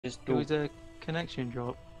Just It was a connection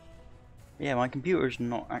drop. yeah, my computer's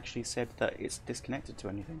not actually said that it's disconnected to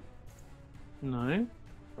anything. No.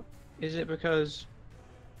 Is it because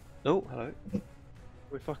Oh, hello.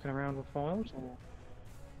 we're fucking around with files? Or...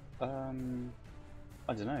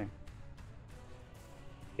 I don't know.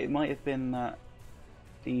 It might have been that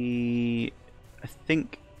the I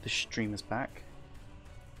think the stream is back.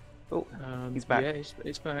 Oh, he's back. Yeah,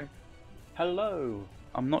 it's back. Hello.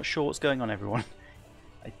 I'm not sure what's going on, everyone.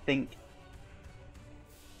 I think.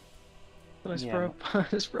 Let's Yeah.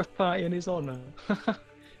 let's throw a party in his honour.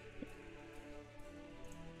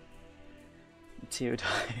 Teo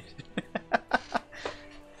died.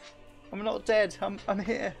 I'm not dead. I'm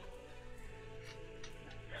here.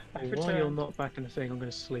 I've While you're returned. not back in the thing, I'm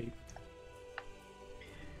going to sleep.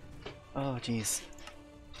 Oh jeez.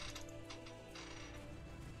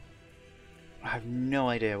 I have no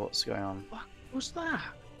idea what's going on. What was that?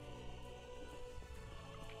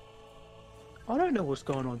 I don't know what's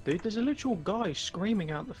going on, dude. There's a literal guy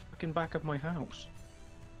screaming out the fucking back of my house.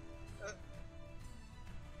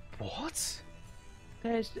 What?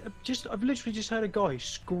 I've literally just heard a guy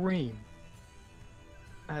scream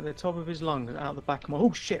at the top of his lungs out the back of my,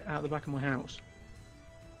 oh shit, out the back of my house.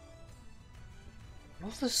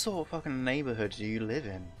 What's the sort of fucking neighborhood do you live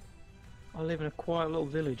in? I live in a quiet little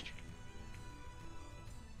village.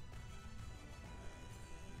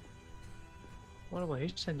 By the way,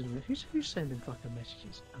 who's sending fucking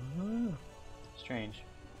messages? Oh. Strange.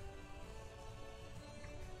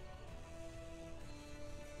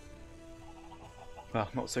 Well,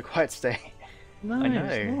 not so quiet today. No, I know.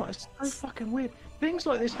 it's not. It's so fucking weird. Things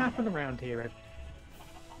like this happen around here.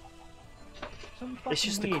 It's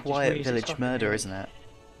just a quiet village murder, isn't it?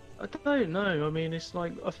 I don't know. I mean, it's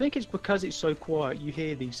like, I think it's because it's so quiet. You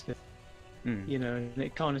hear these things, you know, and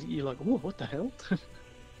it kind of, you're like, whoa, what the hell?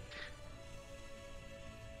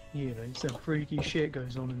 You know, some freaky shit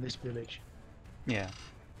goes on in this village. Yeah.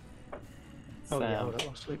 Oh yeah, hold up,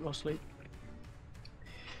 I'll sleep.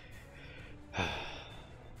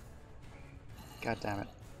 God damn it.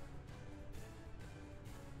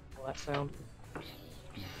 That sound.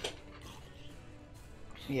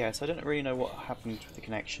 Yeah, so I don't really know what happened with the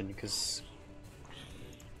connection because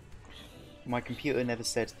my computer never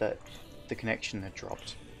said that the connection had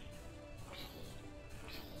dropped.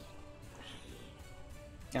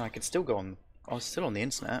 Yeah, I could still go on. I was still on the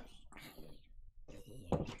internet.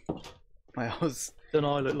 I was. Then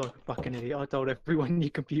I look like a fucking idiot. I told everyone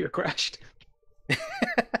your computer crashed.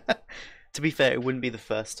 To be fair, it wouldn't be the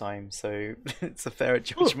first time, so it's a fair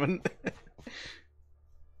judgment.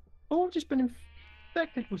 Oh, I've just been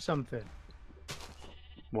infected with something.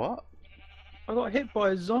 What? I got hit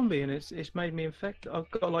by a zombie and it's made me infected. I've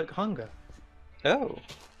got like hunger. Oh.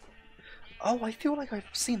 Oh, I feel like I've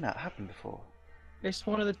seen that happen before. It's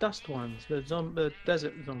one of the dust ones, the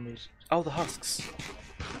desert zombies. Oh, the husks.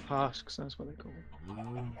 Husks, that's what they call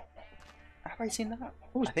them. Have I seen that?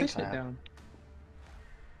 Oh, I think piss I it have. down.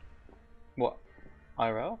 What?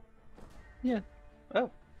 IRL? Yeah. Oh.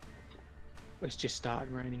 It's just started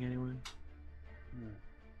raining anyway.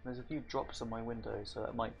 There's a few drops on my window, so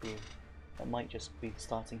that might just be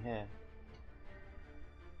starting here.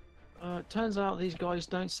 Turns out these guys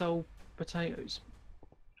don't sell potatoes.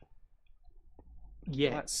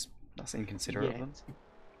 Yeah. That's inconsiderate of them.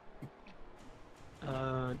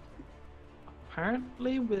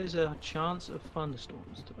 Apparently there's a chance of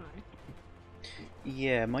thunderstorms today.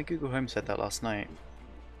 Yeah, my Google Home said that last night.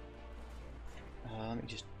 Let me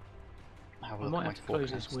just have a I look might at my have to close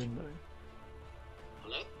forecast. this window.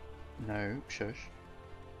 Hello? No, shush.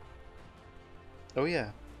 Oh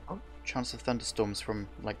yeah. Oh. Chance of thunderstorms from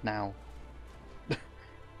like now.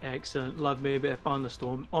 Excellent. Love me a bit of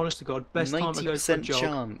thunderstorm. Honest to God, best time to go for a 90% jog,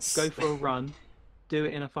 chance. go for a run, do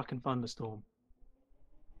it in a fucking thunderstorm.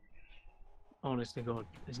 Honest to God,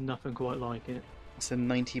 there's nothing quite like it. It's a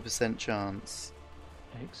 90% chance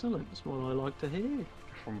Excellent. That's what I like to hear.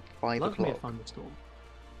 from 5 Love me a o'clock. thunderstorm.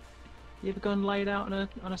 You ever gone laid out on a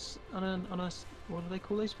what do they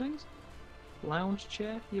call these things? Lounge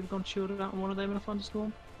chair? You ever gone chilled out on one of them in a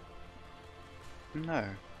thunderstorm? No.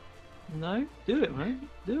 No? Do it, mate.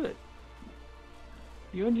 Do it.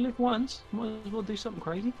 You only live once. Might as well do something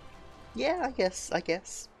crazy. Yeah, I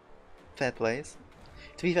guess. Fair plays.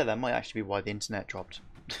 To be fair, that might actually be why the internet dropped.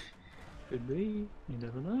 Could be. You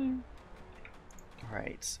never know.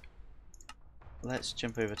 Right. Let's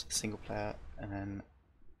jump over to the single player and then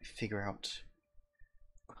figure out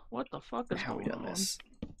What the fuck is how we going done on? this.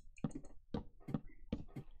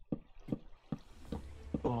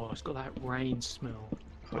 Oh, it's got that rain smell.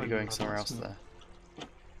 Are I we going love somewhere that else smell. there?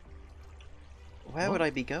 Where What? would I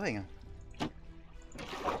be going?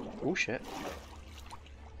 Oh shit.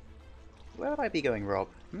 Where would I be going, Rob?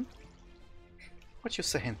 Hmm? What you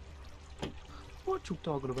saying? What you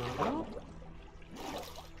talking about, Rob?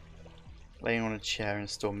 Laying on a chair in a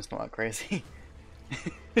storm is not that crazy.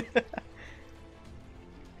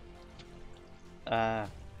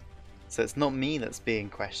 So it's not me that's being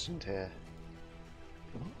questioned here.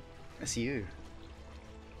 It's you.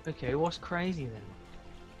 Okay, what's crazy then?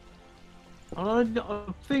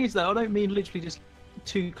 The thing is though, I don't mean literally just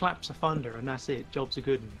 2 claps of thunder and that's it, job's a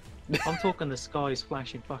good one. I'm talking the skies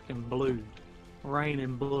flashing fucking blue,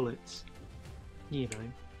 raining bullets, you know,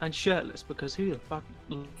 and shirtless, because who the fuck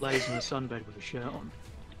lays in a sunbed with a shirt on?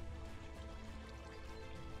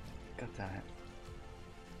 God damn it.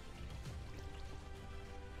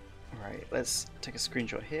 Alright, let's take a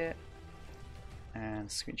screenshot here, and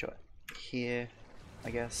screenshot here,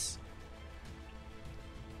 I guess.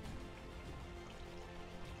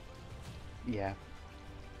 Yeah.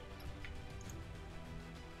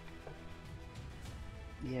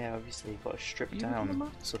 Yeah, obviously you've got to strip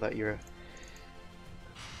down so that you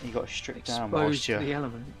got to strip down Exposed to the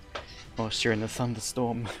element. whilst you're in the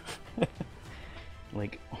thunderstorm.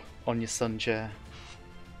 Like on your sun chair.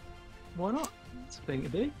 Why not? It's a thing to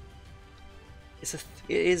do. It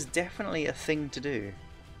is definitely a thing to do.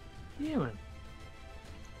 Yeah, man.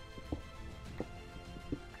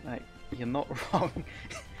 Like, you're not wrong.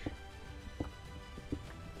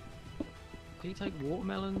 Do he take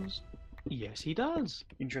watermelons? Yes, he does.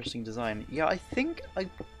 Interesting design. Yeah, I think I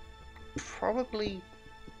probably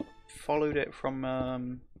followed it from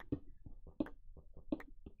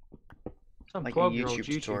Some like a 12-year-old YouTube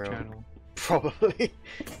tutorial. channel. Probably.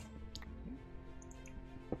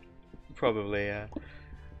 Probably, yeah.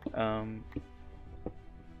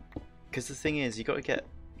 Because the thing is, you got to get.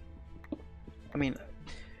 I mean,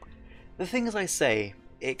 the things I say,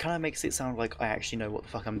 it kind of makes it sound like I actually know what the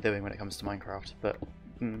fuck I'm doing when it comes to Minecraft, but.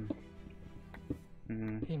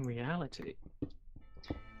 In reality,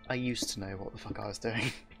 I used to know what the fuck I was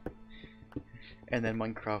doing. And then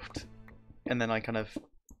Minecraft. And then I kind of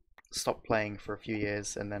stopped playing for a few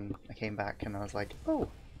years, and then I came back and I was like, oh,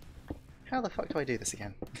 how the fuck do I do this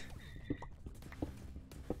again?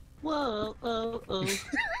 whoa, oh.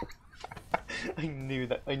 I knew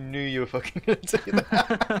that. I knew you were fucking gonna do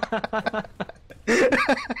that.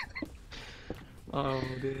 Oh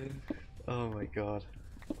dear. Oh my god.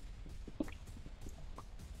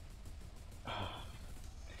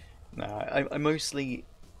 No, I mostly,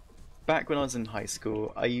 back when I was in high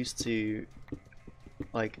school, I used to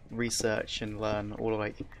like research and learn all of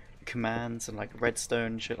like commands and like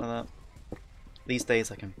redstone shit like that. These days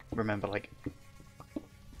I can remember like,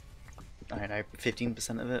 I don't know,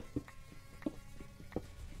 15% of it.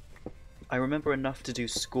 I remember enough to do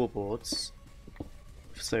scoreboards,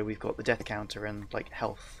 so we've got the death counter and like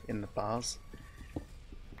health in the bars,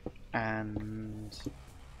 and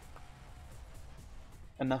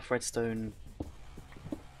enough redstone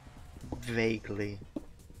vaguely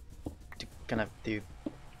to kind of do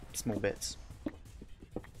small bits.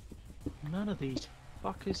 None of these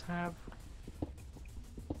fuckers have.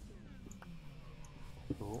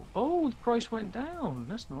 Oh, the price went down.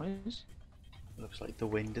 That's nice. Looks like the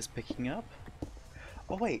wind is picking up.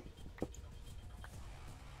 Oh wait,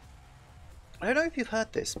 I don't know if you've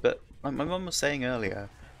heard this, but like my mum was saying earlier,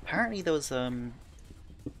 apparently there was a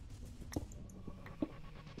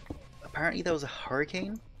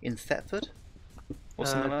hurricane in Thetford. Or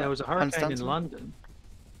something like There that. was a hurricane in Constantine? London.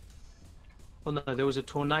 Oh no, there was a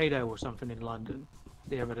tornado or something in London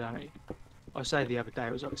the other day. I say the other day,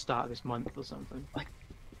 it was at the start of this month or something.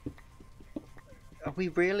 Are we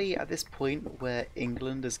really at this point where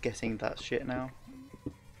England is getting that shit now?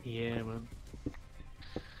 Yeah, man.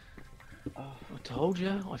 Oh. I told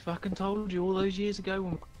you. I fucking told you all those years ago.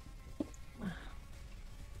 When...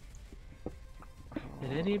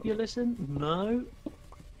 Did any of you listen? No.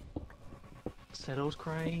 Said I was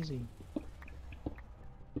crazy.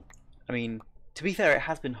 I mean, to be fair, it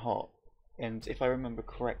has been hot, and if I remember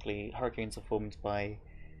correctly, hurricanes are formed by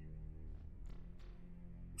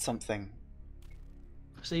something.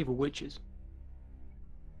 It's evil witches.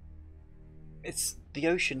 It's the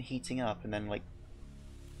ocean heating up and then like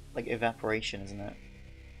evaporation, isn't it?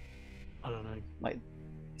 I don't know. Like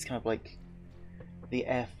it's kind of like the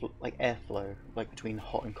airflow, like between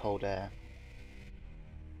hot and cold air.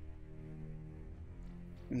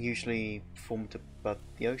 Usually formed above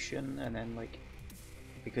the ocean, and then like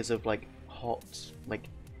because of like hot, like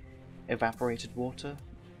evaporated water.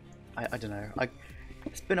 I don't know.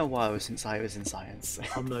 It's been a while since I was in science.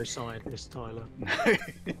 I'm no scientist, Tyler. No.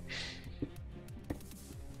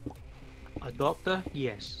 A doctor?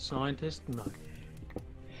 Yes. Scientist? No.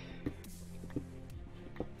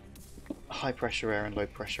 high pressure air and low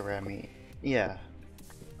pressure air meet. Yeah,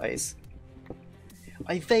 it's.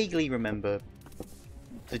 I vaguely remember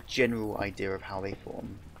the general idea of how they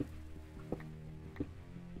form.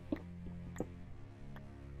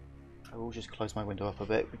 I will just close my window up a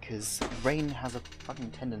bit because rain has a fucking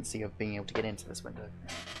tendency of being able to get into this window.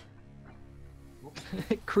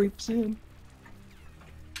 It creeps in.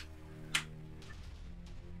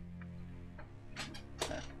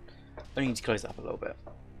 I need to close it up a little bit.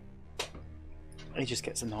 It just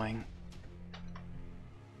gets annoying.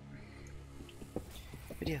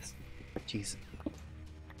 But yes, jeez.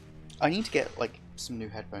 I need to get like some new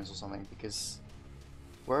headphones or something because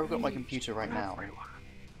where I've got my computer right now,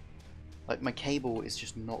 like my cable is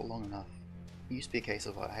just not long enough. It used to be a case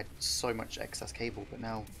of I had so much excess cable, but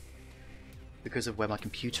now because of where my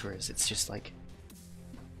computer is, it's just like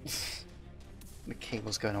the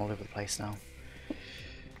cable's going all over the place now.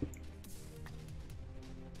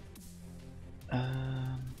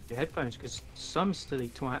 Your headphones, because some silly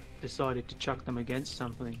twat decided to chuck them against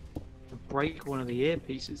something and break one of the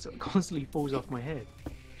earpieces, so it constantly falls off my head.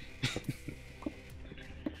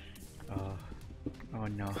 Oh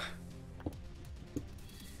no.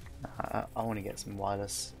 I want to get some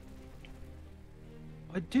wireless.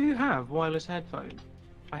 I do have wireless headphones.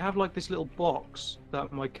 I have like this little box that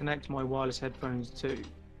I connect my wireless headphones to,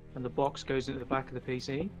 and the box goes into the back of the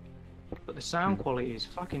PC. But the sound quality is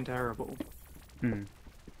fucking terrible.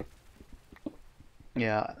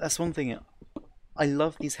 Yeah, that's one thing. I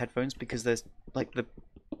love these headphones because there's like the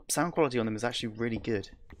sound quality on them is actually really good.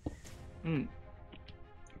 And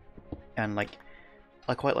like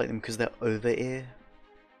I quite like them because they're over ear.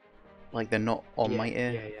 Like they're not on my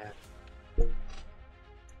ear. Yeah.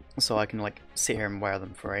 So I can like sit here and wear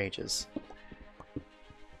them for ages.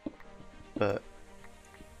 But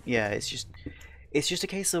yeah, it's just a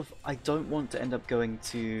case of I don't want to end up going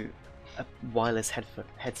to a wireless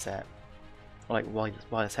headset, or like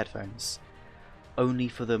wireless headphones, only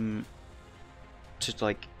for them to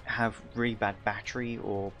like have really bad battery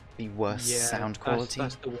or be worse sound quality.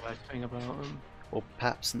 That's the worst thing about them. Or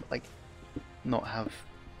perhaps like not have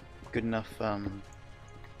good enough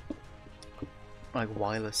like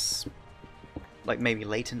wireless, like maybe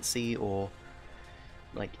latency or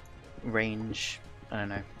like range. I don't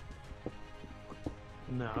know.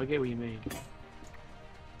 No, I get what you mean.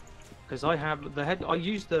 Because I have I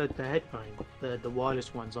use the headphone, the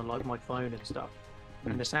wireless ones on like my phone and stuff,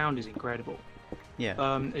 and the sound is incredible. Yeah.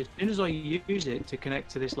 As soon as I use it to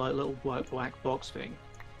connect to this like little black box thing,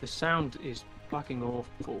 the sound is fucking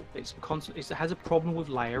awful. It's constant. It has a problem with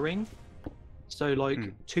layering. So like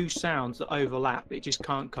two sounds that overlap, it just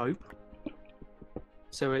can't cope.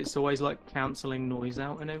 So it's always like cancelling noise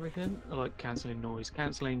out and everything, like cancelling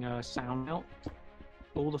sound out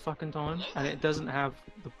all the fucking time, and it doesn't have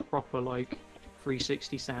the proper like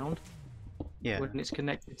 360 sound when it's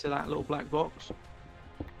connected to that little black box.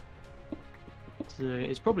 So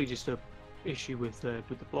it's probably just a issue with the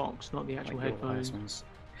box, not the actual like headphones.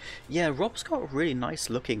 Yeah, Rob's got really nice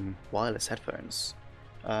looking wireless headphones.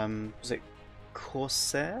 Was it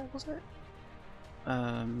Corsair? Was it?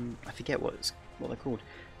 I forget what they're called,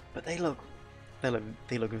 but they look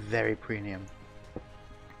very premium.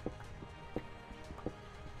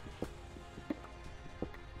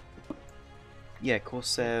 Yeah,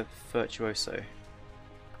 Corsair Virtuoso.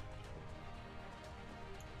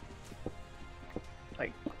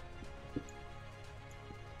 Like,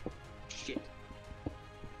 Shit.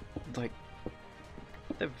 Like,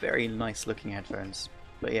 they're very nice looking headphones.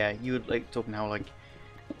 But yeah, you would like talking how like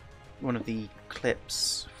one of the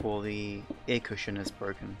clips for the ear cushion is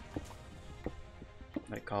broken.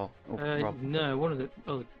 Like Carl, Rob. No, one of the.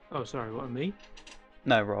 Oh, sorry. What, me?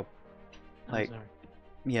 No, Rob. Oh, Like, sorry.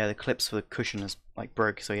 yeah, the clips for the cushion is like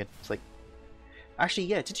broke, so you had to, like. Actually,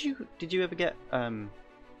 yeah. Did you ever get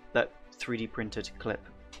that 3D printed clip?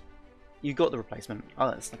 You got the replacement.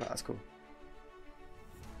 Oh, that's cool.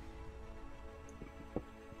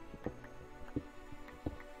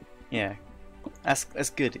 Yeah, that's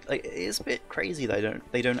good. Like, it's a bit crazy though.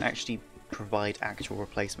 They don't actually provide actual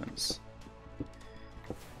replacements.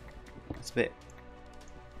 It's a bit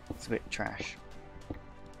trash.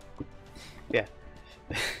 Yeah.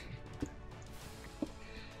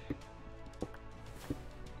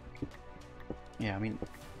 Yeah, I mean,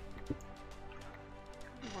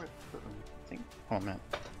 where I put them? I think. Hold on a minute.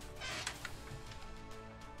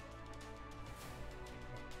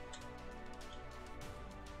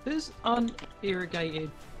 Does unirrigated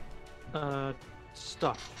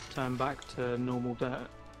stuff turn back to normal dirt?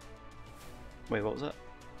 Wait, what was that?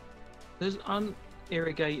 Does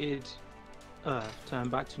unirrigated earth turn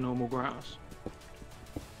back to normal grass?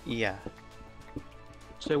 Yeah.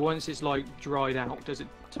 So once it's like dried out, does it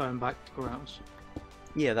turn back to grass?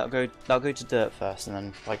 Yeah, that'll go to dirt first, and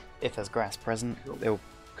then like if there's grass present, it'll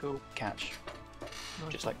Cool. catch, Nice.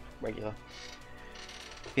 just like regular.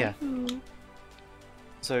 Yeah.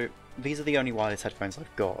 So these are the only wireless headphones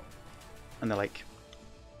I've got, and they're like,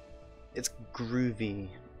 it's groovy.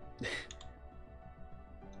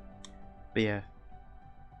 But yeah,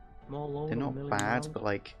 they're not bad, but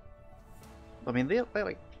like, I mean they're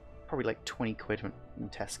like probably like 20 quid in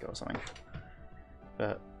Tesco or something.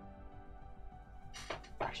 But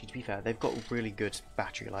actually, to be fair, they've got really good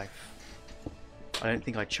battery life. I don't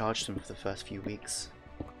think I charged them for the first few weeks.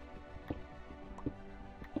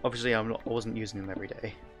 Obviously, I wasn't using them every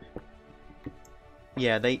day.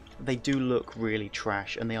 Yeah, they do look really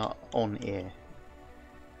trash, and they are on ear.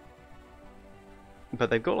 But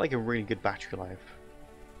they've got like a really good battery life.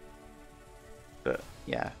 But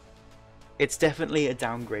yeah, it's definitely a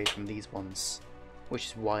downgrade from these ones, which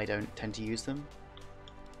is why I don't tend to use them.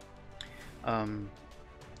 And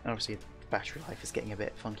obviously, the battery life is getting a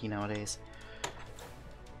bit funky nowadays.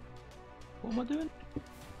 What am I doing?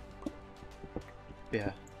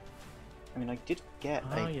 Yeah. I mean, I did get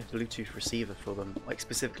a yes. Bluetooth receiver for them, like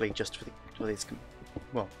specifically just for this,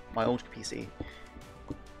 well, my old PC.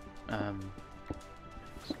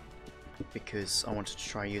 Because I wanted to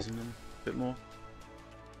try using them a bit more.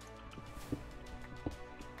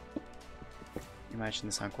 Imagine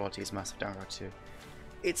the sound quality is massive downgrade too.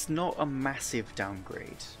 It's not a massive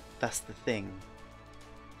downgrade. That's the thing.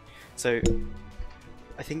 So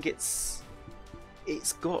I think it's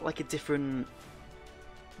got like a different,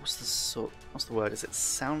 what's the word? Is it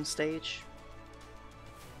soundstage?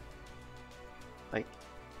 Like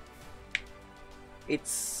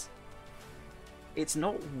it's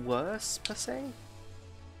not worse per se,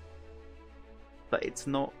 but it's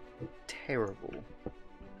not terrible.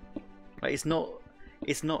 Like it's not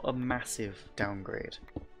a massive downgrade.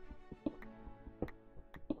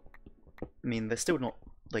 I mean, they're still not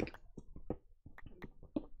like,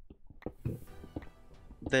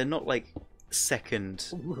 they're not like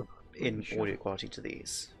second in audio quality to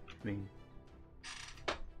these. I mean,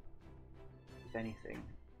 if anything,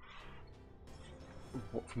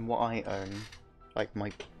 from what I own, like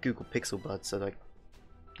my Google Pixel Buds are like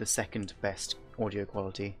the second best audio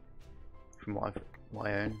quality from what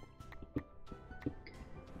I own.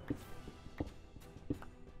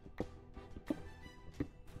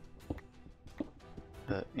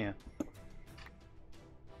 But yeah,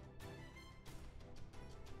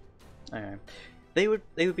 I don't know. They would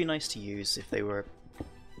be nice to use if they were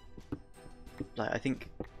like, I think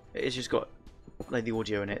it's just got like the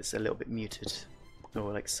audio in it's a little bit muted,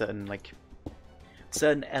 or like certain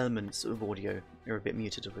elements of audio are a bit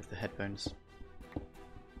muted with the headphones.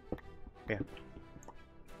 Yeah.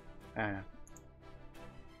 I don't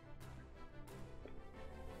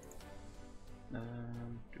know.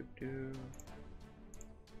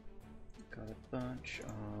 Got a bunch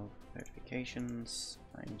of notifications.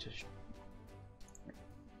 I need to.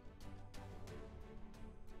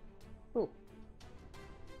 Oh.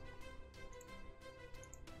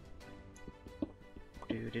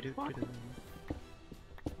 What are you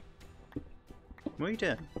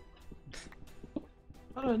doing?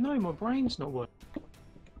 I don't know, my brain's not working.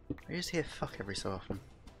 I just hear fuck every so often.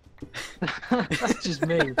 That's just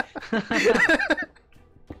me.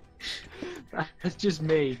 That's just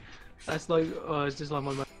me. That's like, it's just like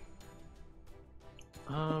my.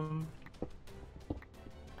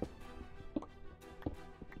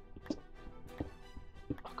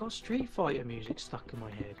 I've got Street Fighter music stuck in my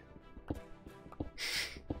head.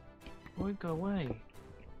 Won't go away.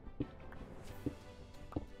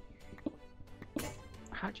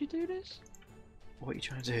 How'd you do this? What are you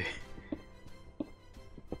trying to do?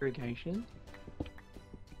 Irrigation.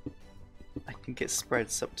 I think it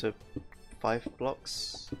spreads up to 5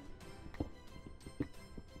 blocks.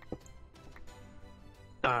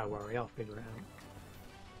 Don't worry, I'll figure it out.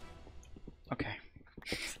 Okay.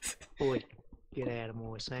 Boy, get out of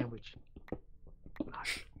my sandwich.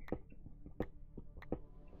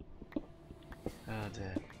 Oh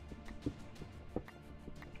dear.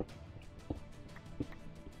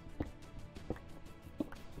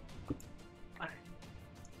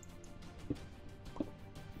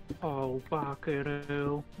 Oh,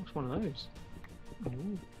 buckaroo. What's one of those?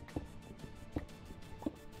 Ooh.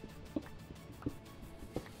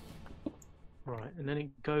 Right, and then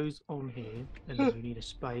it goes on here, and then we need a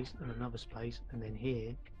space and another space, and then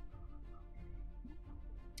here.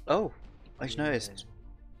 Oh, I just noticed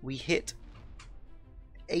we hit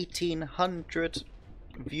 1,800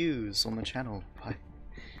 views on the channel.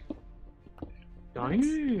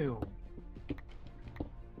 Damn!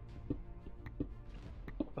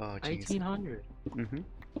 Oh jeez. 1800.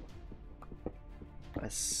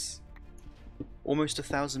 That's almost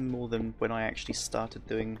 1,000 more than when I actually started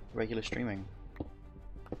doing regular streaming.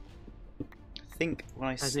 I think when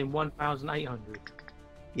I As in 1,800.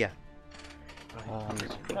 yeah.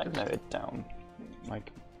 Right. I noted down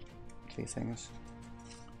like these things.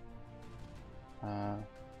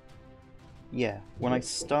 Yeah, when I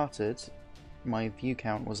started, my view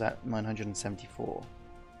count was at 974.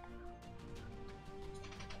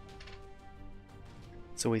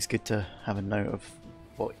 It's always good to have a note of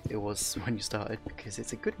what it was when you started because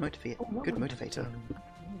it's a good motivator.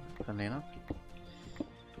 Funnily enough.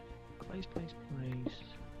 Place.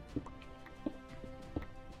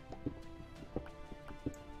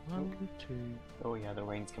 One, two. Oh yeah, the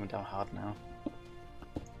rain's coming down hard now.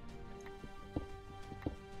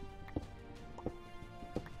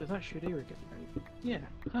 Does that should irrigate? Yeah.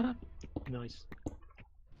 Nice.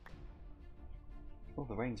 Oh,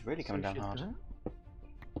 the rain's really coming down hard.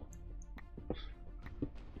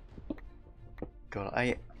 God,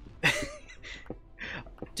 I...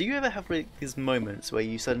 Do you ever have like, these moments where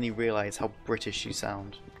you suddenly realise how British you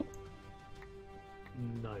sound?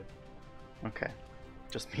 No. Okay.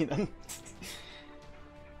 Just me then.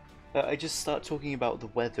 I just start talking about the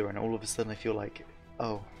weather and all of a sudden I feel like,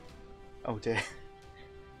 oh dear.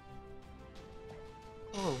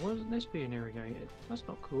 Oh, wasn't this being irrigated? That's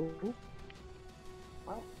not cool.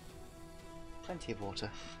 Well, plenty of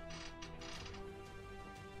water.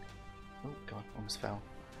 Oh god, almost fell.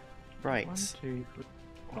 Right. 1, 2, 3.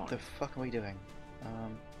 What the fuck are we doing?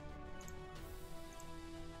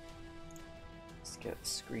 Let's get the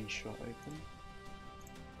screenshot open.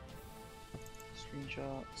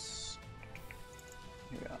 Screenshots.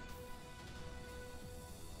 Here we are.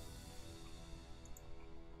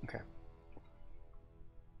 Okay.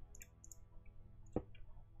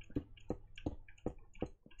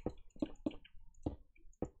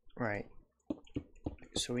 Right.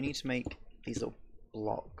 So we need to make these little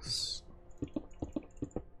blocks.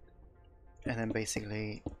 And then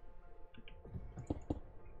basically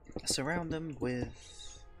surround them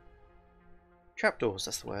with trapdoors,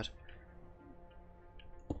 that's the word.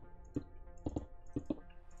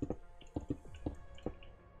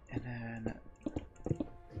 And then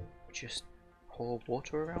just pour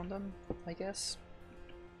water around them, I guess.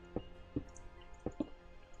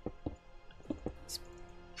 That's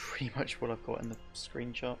pretty much what I've got in the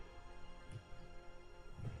screenshot.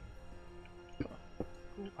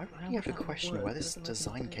 I really have to question where this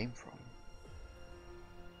design came from.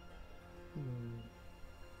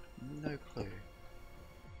 No clue.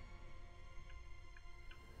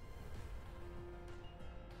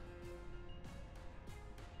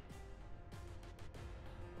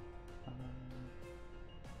 I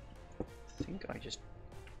think I just...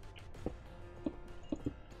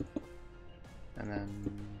 And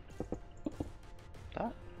then...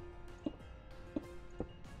 that?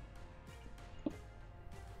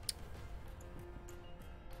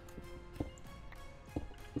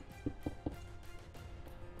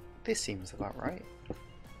 This seems about right.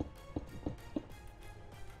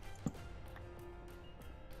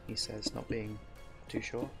 He says, not being too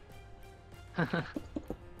sure.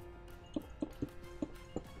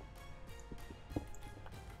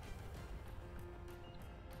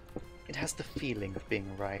 It has the feeling of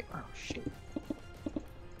being right. Oh shit. I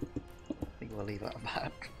think we'll leave it at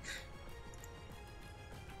that.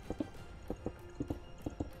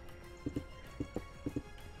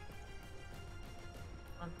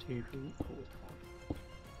 1, 2, 3, 4, 5.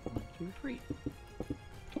 1, 2, 3.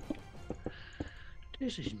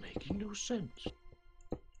 This is making no sense.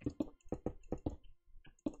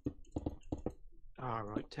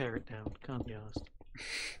 Alright, tear it down. Can't be asked.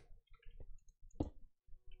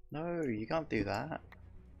 No, you can't do that.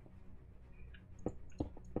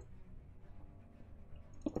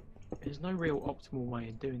 There's no real optimal way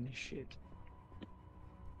of doing this shit.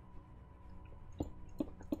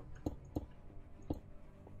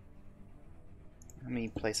 Let me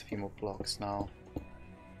place a few more blocks now.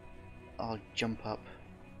 I'll jump up.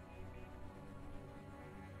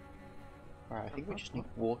 Alright, I think we just need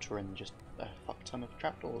water and just a fuck ton of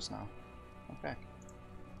trapdoors now. Okay.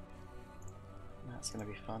 That's gonna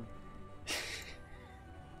be fun.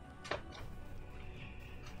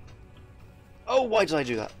 Oh, why did I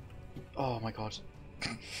do that? Oh my god.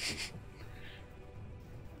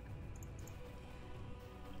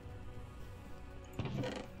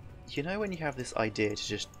 You know when you have this idea to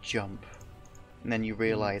just jump, and then you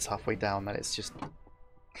realise halfway down that it's just...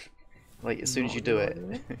 like, as soon as you do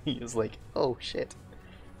it, you're just like, oh shit.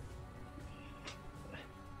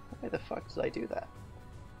 Why the fuck did I do that?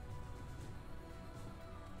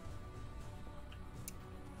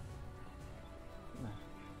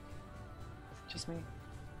 Excuse me?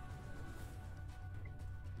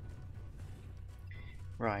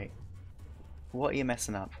 Right. What are you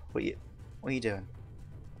messing up? What are you doing?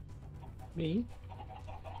 Me?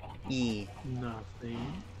 E.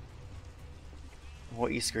 Nothing. What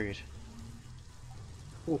are you screwed?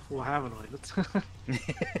 Awful, haven't I? Let's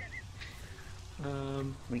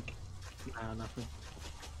Wink. nah, nothing.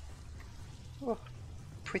 Oh,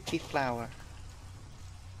 pretty flower.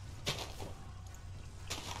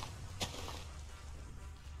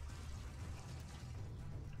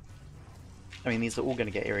 I mean, these are all going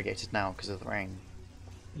to get irrigated now because of the rain.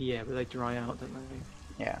 Yeah, but they dry out, don't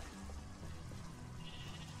they? Yeah.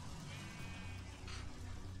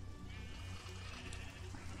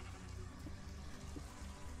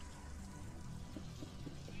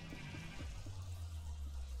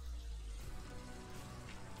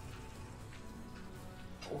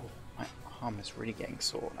 Oh, my arm is really getting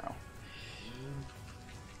sore now.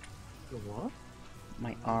 Your what?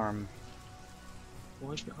 My arm.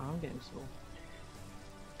 Why is your arm getting sore?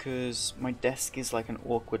 Because my desk is like an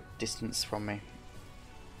awkward distance from me.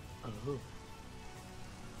 Oh.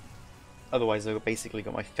 Otherwise, I've basically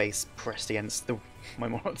got my face pressed against my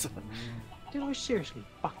monitor. Did I seriously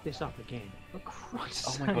fuck this up again? For Christ's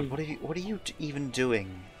Oh sake. my god! What are you even doing?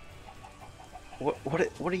 What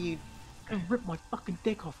are you? I rip my fucking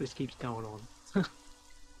dick off. This keeps going on.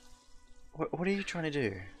 What are you trying to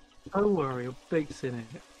do? Don't worry, I'll fix it.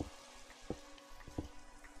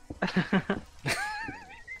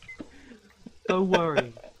 Don't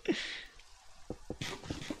worry.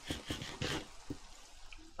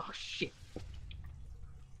 Oh shit.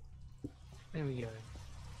 There we go.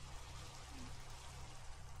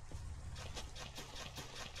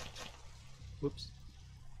 Whoops.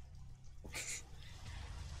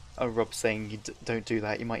 Oh, Rob's saying you don't do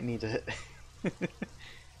that. You might need it.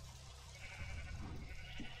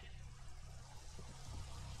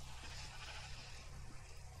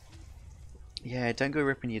 Yeah, don't go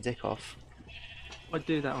ripping your dick off. I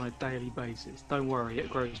do that on a daily basis. Don't worry, it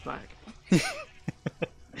grows back.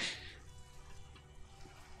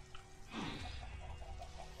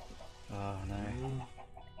 Oh no.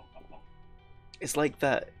 It's like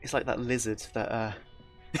that. It's like that lizard that.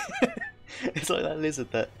 It's like that lizard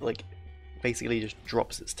that basically just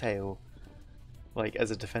drops its tail, like as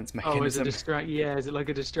a defense mechanism. Oh, is it yeah, is it like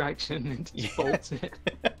a distraction and just bolts it?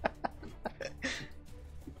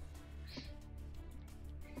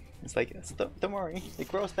 It's like, don't worry, it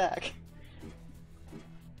grows back.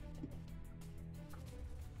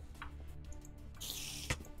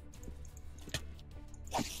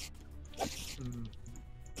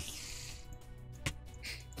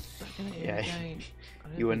 Yeah,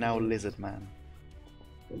 you are now lizard man.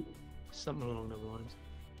 Something along those lines.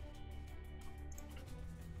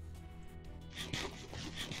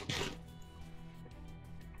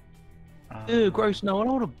 Ew, gross. No, I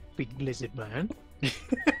don't want a big lizard man.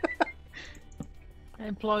 That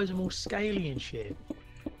implies I'm all scaly and shit.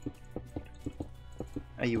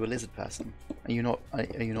 Are you a lizard person? Are you not? Are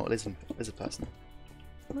you not a lizard person?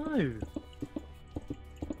 No.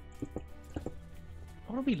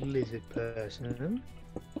 I want to be a lizard person.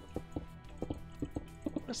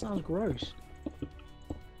 That sounds gross.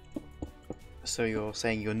 So you're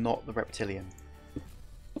saying you're not the reptilian?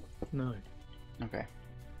 No. Okay,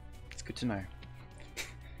 it's good to know.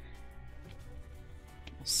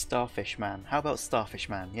 Starfish man. How about starfish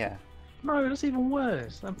man? Yeah. No, that's even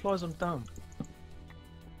worse. That implies I'm dumb.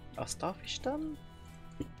 Are starfish dumb?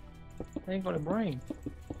 They ain't got a brain.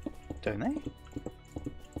 Don't they?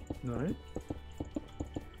 No.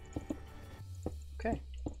 Okay.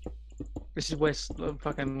 This is where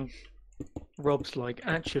fucking Rob's like,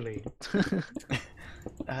 actually.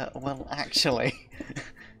 Well, actually.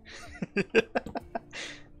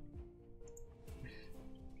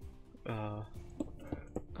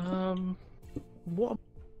 What?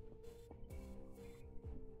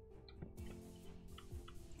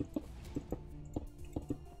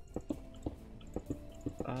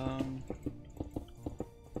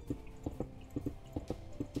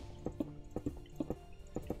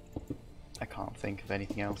 I can't think of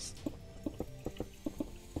anything else.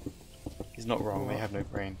 He's not wrong, they have no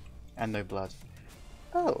brain. And no blood.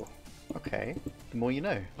 Oh, okay. The more you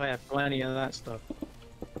know. I have plenty of that stuff.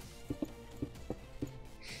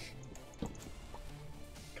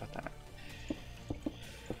 God damn it.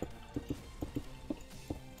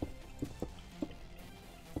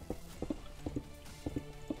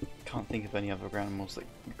 Can't think of any other animals that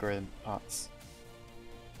grow in parts.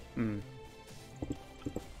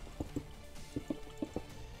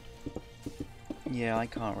 Yeah, I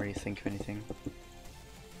can't really think of anything.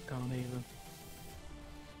 Can't either.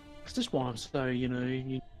 Because that's why I'm so, you know,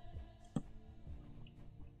 you...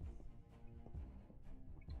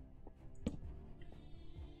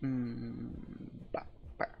 Bah,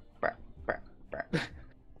 bah, bah, bah, bah.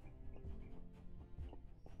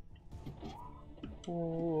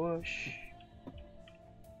 Whoosh.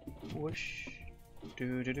 Whoosh.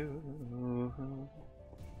 Do do do.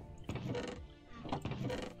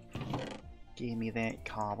 Give me that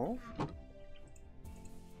cobble.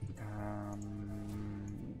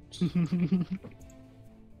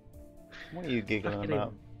 What are you giggling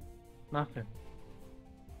about? Nothing.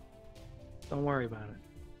 Don't worry about it.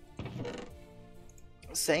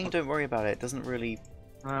 Saying don't worry about it doesn't really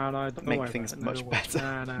No, don't make worry things about it. much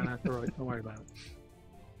better. No, it's alright. Don't worry about it.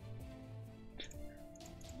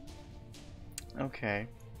 Okay.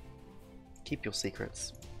 Keep your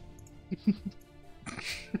secrets.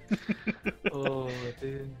 Oh,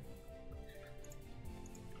 dude.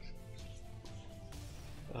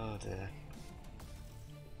 Oh dear.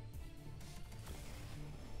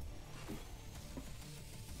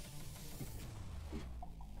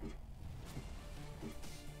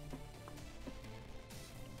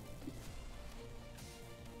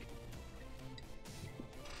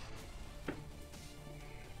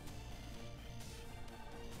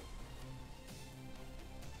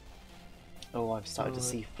 Oh, I've started to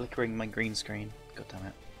see flickering my green screen. God damn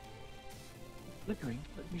it. Flickering?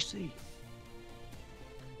 Let me see.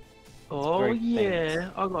 Oh yeah,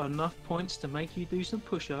 I got enough points to make you do some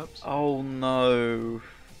push-ups. Oh no.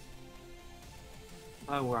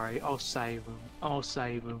 Don't worry, I'll save them. I'll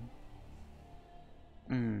save them.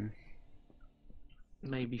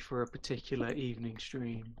 Maybe for a particular evening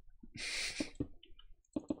stream.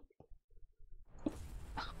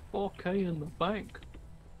 4K in the bank.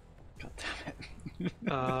 God damn it.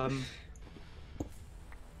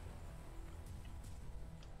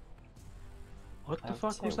 What the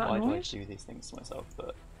fuck was why that do I noise? do these things to myself,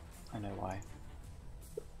 but I know why.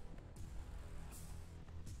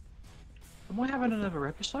 Am I having another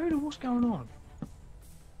episode or what's going on?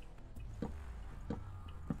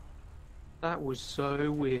 That was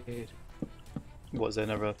so weird. Was there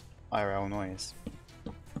another IRL noise?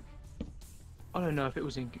 I don't know if it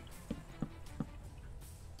was in...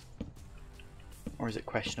 Or is it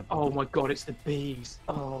questionable? Oh my god, it's the bees.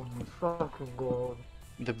 Oh my fucking god.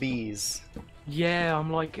 The bees. Yeah,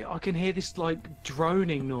 I'm like, I can hear this like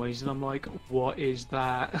droning noise and I'm like, what is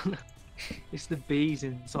that? It's the bees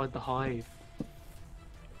inside the hive.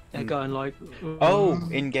 They're going like... Oh,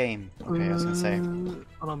 in-game. Okay, I was gonna say. And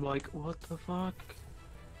I'm like, what the fuck?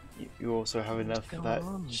 You also have enough that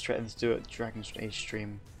just threatens to do a Dragon Age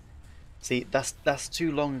stream. See, that's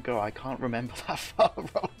too long ago. I can't remember that far,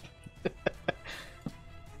 Rob.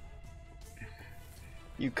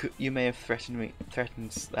 You may have threatened me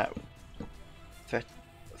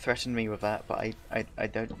with that, but I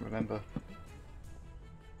don't remember.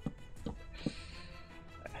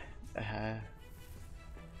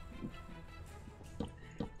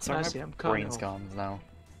 Sorry, my brain's gone now.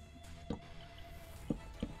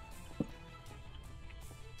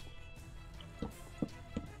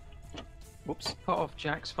 Whoops. Cut off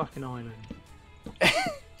Jack's fucking island.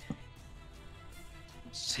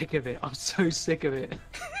 Sick of it. I'm so sick of it.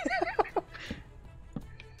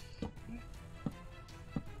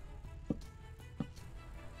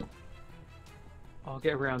 I'll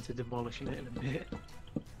get around to demolishing it in a bit.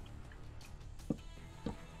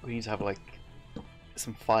 We need to have like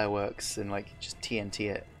some fireworks and like just TNT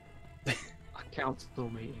it. A council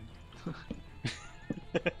meeting.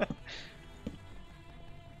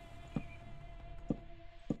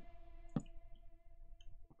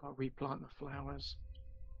 I'll replant the flowers.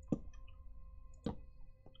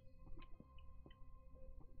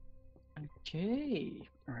 Okay.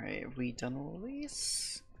 Alright, have we done all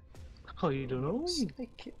these? Oh, you don't know?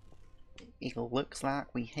 It looks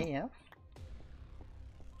like we have.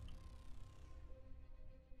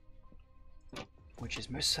 Which is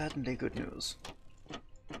most certainly good news.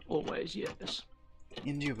 Always, yes.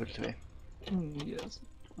 Indubitably. Yes.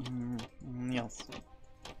 Yes.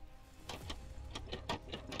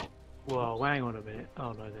 Whoa, hang on a minute.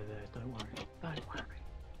 Oh no, they're there. Don't worry. Don't worry.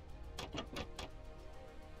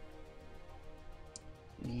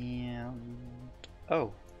 Yeah.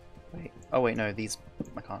 Oh. Wait. Oh wait, no, these...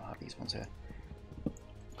 I can't have these ones here.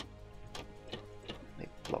 They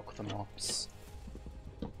block the mobs.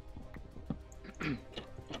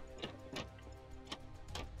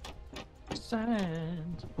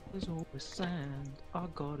 Sand. There's always sand. I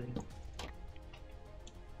got it.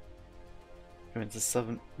 We went to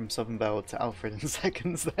from Southern Belle to Alfred in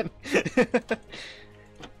seconds then.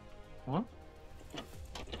 What?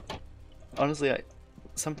 Honestly,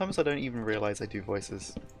 Sometimes I don't even realise I do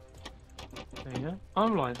voices. Yeah,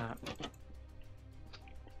 I'm like that.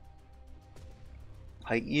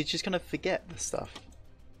 You just kind of forget the stuff.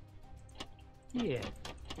 Yeah.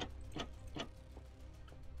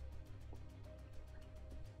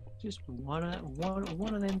 Just one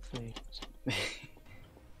of them things.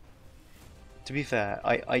 To be fair,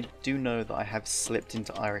 I do know that I have slipped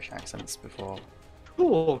into Irish accents before.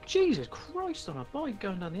 Oh, Jesus Christ on a bike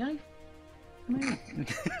going down the A. Man,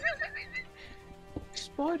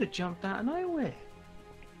 spider jumped out of nowhere.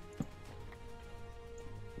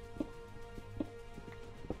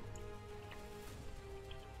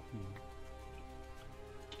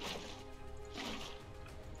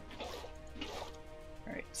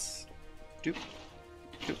 Right. Doop.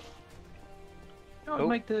 Doop. That would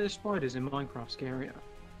make the spiders in Minecraft scarier.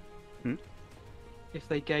 Hmm? If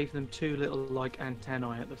they gave them two little like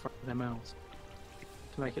antennae at the front of their mouths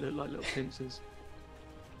to make it look like little pincers.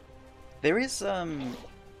 There is I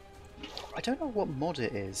don't know what mod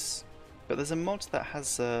it is, but there's a mod that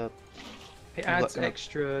has It adds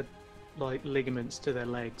extra like ligaments to their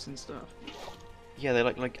legs and stuff. Yeah, they're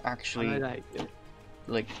like actually that.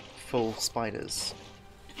 like full spiders.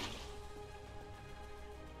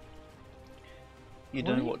 You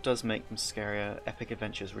know what does make them scarier? Epic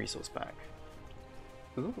Adventures resource pack.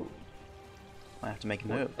 Ooh. I have to make a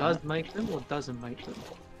note of that. Does make them or doesn't make them?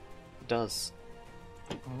 Does.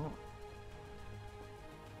 Oh.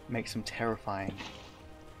 Makes them terrifying.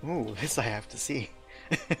 Ooh, this I have to see.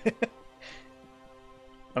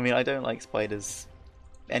 I mean, I don't like spiders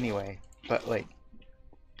anyway, but like,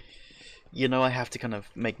 you know, I have to kind of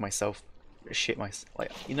make myself shit myself.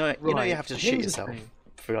 Like, you know, you have to shit yourself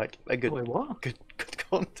for like a good, good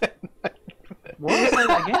content. What? Say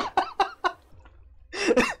that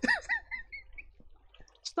again.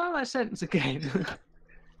 Start that sentence again.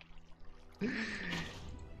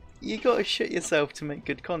 You gotta shit yourself to make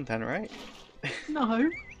good content, right? No.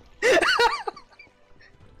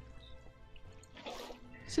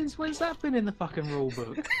 Since when's that been in the fucking rule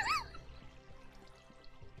book?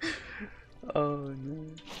 Oh no.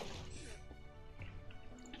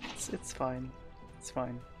 It's fine. It's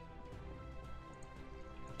fine.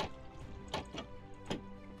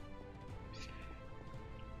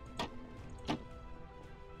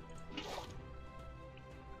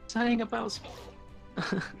 Saying about...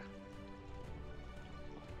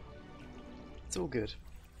 It's all good.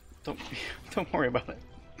 Don't worry about it.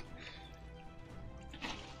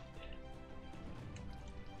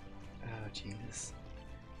 Oh Jesus.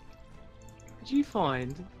 Did you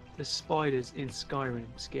find the spiders in Skyrim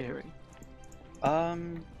scary?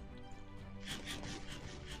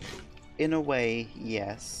 In a way,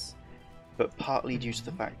 yes, but partly due to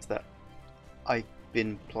the fact that I've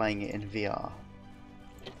been playing it in VR.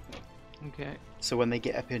 Okay. So when they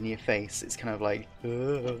get up in your face, it's kind of like.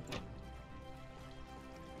 Ugh.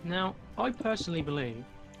 Now, I personally believe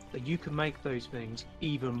that you can make those things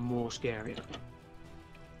even more scarier,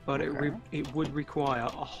 but it would require a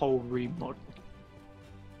whole remodel.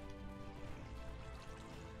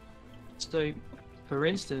 So, for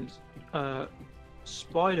instance,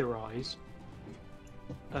 spider eyes,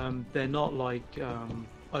 they're not like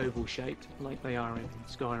oval shaped like they are in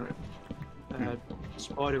Skyrim.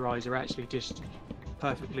 Spider eyes are actually just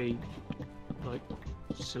perfectly like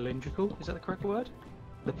cylindrical. Is that the correct word?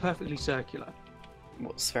 They're perfectly circular.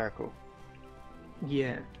 What, spherical?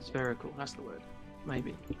 Yeah, spherical. That's the word.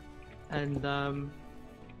 Maybe. And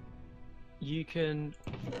you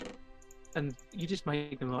just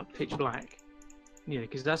make them like pitch black. Yeah,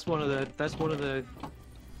 because that's one of the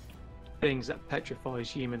things that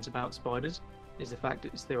petrifies humans about spiders is the fact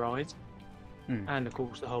that it's their eyes, and of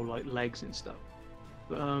course the whole like legs and stuff.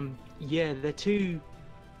 But yeah, they're too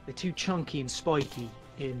chunky and spiky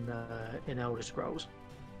in Elder Scrolls,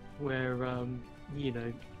 where you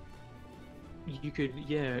know, you could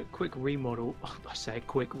quick remodel. I say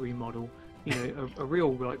quick remodel. You know, a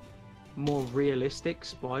real like more realistic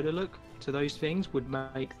spider look to those things would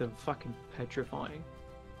make them fucking petrifying.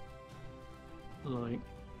 Like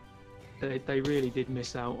they really did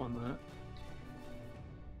miss out on that.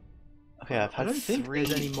 Okay, I've had I don't think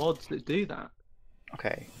there's any mods that do that.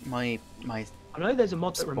 Okay, my I know there's a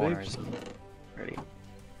mod that removes them. Really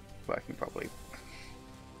working properly.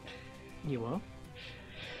 You are?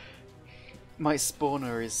 My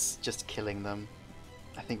spawner is just killing them.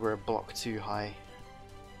 I think we're a block too high.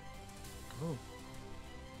 Oh.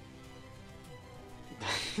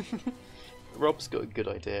 Rob's got a good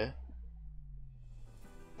idea.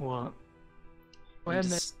 What? You need to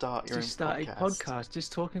start your own a podcast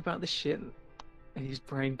just talking about the shit his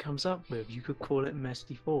brain comes up with. You could call it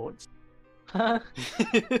Messy Thoughts.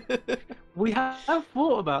 We have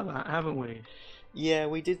thought about that, haven't we? Yeah,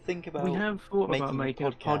 we did think We about have thought about making making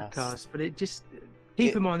a podcast. podcast, but it just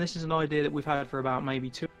keep It- in mind this is an idea that we've had for about maybe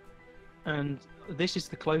 2, and this is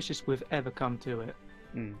the closest we've ever come to it.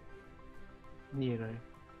 Mm, You know.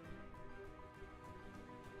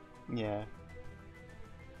 yeah.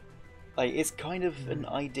 Like, it's kind of an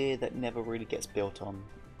idea that never really gets built on,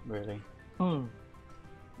 really. Hmm.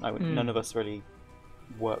 Like, none of us really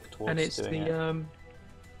work towards And it's doing it.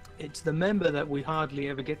 it's the member that we hardly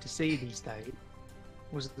ever get to see these days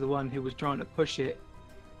was the one who was trying to push it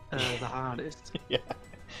the hardest. Yeah.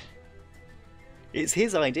 It's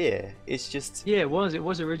his idea. It's just Yeah, it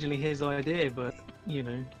was originally his idea, but you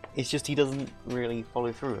know. it's just he doesn't really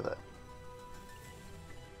follow through with it.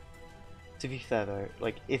 To be fair though,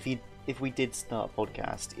 like if we did start a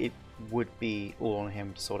podcast, it would be all on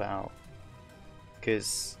him to sort it out.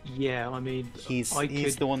 Because Yeah, I mean, he's I the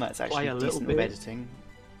could one that's play actually a little decent with bit. editing.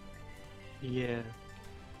 Yeah.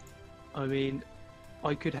 I mean,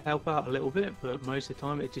 I could help out a little bit, but most of the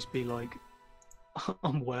time it'd just be like,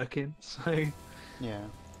 I'm working, so... Yeah.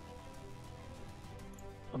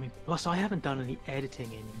 I mean, plus I haven't done any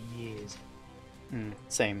editing in years.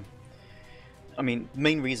 Same. I mean,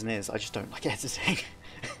 main reason is I just don't like editing.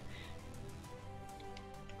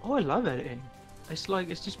 Oh, I love editing. It's like,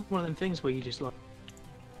 it's just one of them things where you just like,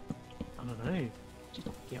 I don't know, just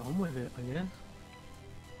get on with it, I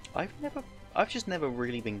guess. I've just never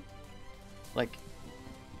really been like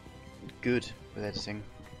good with editing.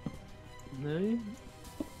 No?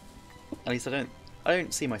 At least I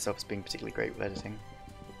don't see myself as being particularly great with editing.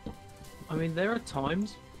 I mean, there are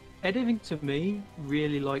times, editing to me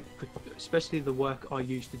really like, especially the work I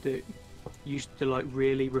used to do, used to like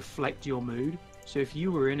really reflect your mood. So if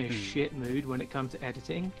you were in a shit mood when it comes to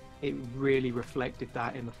editing, it really reflected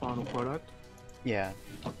that in the final product. Yeah.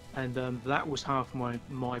 And that was half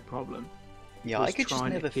my problem. Yeah, was I could just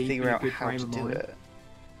trying to never keep in figure a out good how frame to of do mind. it.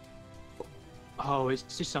 Oh, it's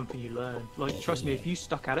just something you learn. Like, trust me, if you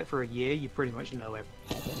stuck at it for a year, you pretty much know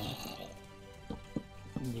everything.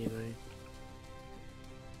 You know.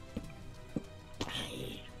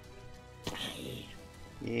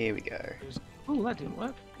 Here we go. Oh, that didn't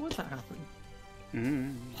work. Why'd that happen?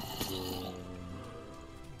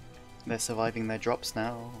 They're surviving their drops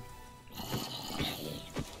now.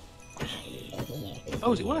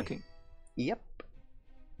 Oh, is it working? Yep.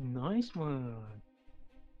 Nice one.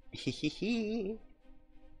 Hehehe.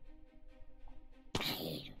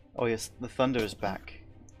 Oh yes, the thunder is back.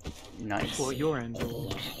 Nice. What, your end? Or...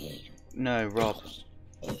 No, Rob.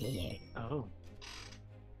 Oh.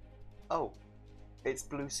 Oh, it's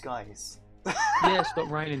blue skies. Yeah, it stopped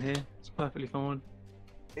raining here. It's perfectly fine.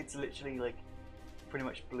 It's literally like pretty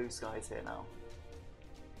much blue skies here now.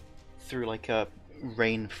 Through like a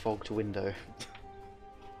rain-fogged window.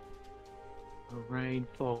 A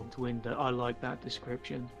rain-fogged window. I like that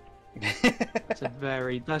description. That's a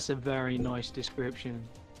very nice description.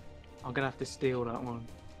 I'm gonna have to steal that one.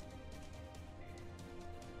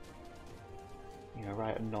 You know,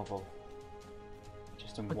 write a novel.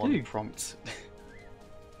 Just in I one do. prompt.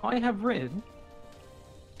 I have written,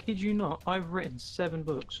 kid you not, I've written 7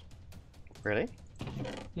 books. Really?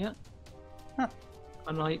 Yeah. Huh.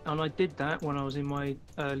 And I did that when I was in my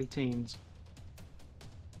early teens.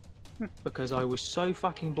 Because I was so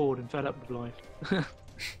fucking bored and fed up with life.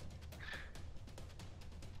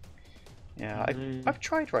 Yeah, I've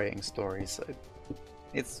tried writing stories.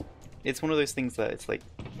 It's one of those things that it's like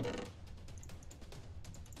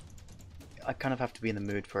I kind of have to be in the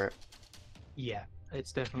mood for it. Yeah,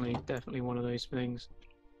 it's definitely one of those things.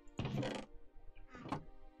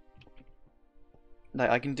 Like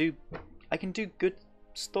I can do good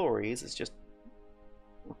stories. It's just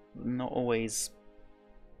not always.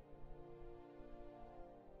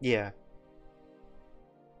 Yeah.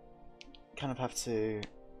 Kind of have to.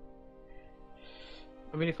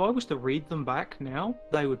 I mean, if I was to read them back now,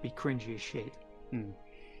 they would be cringy as shit. Hmm.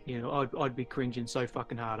 You know, I'd be cringing so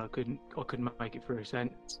fucking hard I couldn't make it through a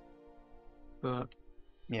sentence. But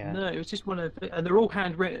Yeah. no, it was just one of, and they're all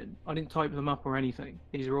handwritten. I didn't type them up or anything.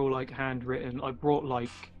 These are all like handwritten. I brought like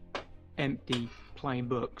empty plain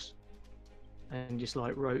books and just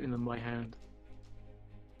like wrote in them by hand.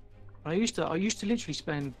 I used to literally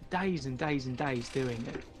spend days and days and days doing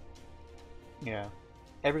it. Yeah.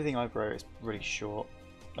 Everything I've wrote is really short.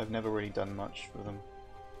 I've never really done much with them.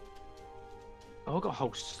 Oh, I got a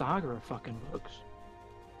whole saga of fucking books.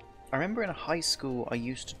 I remember in high school I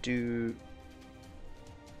used to do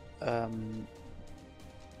a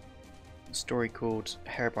story called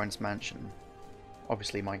Herobrine's Mansion.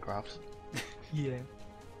 Obviously Minecraft. Yeah.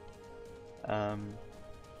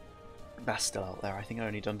 That's still out there. I think I've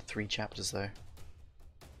only done 3 chapters though.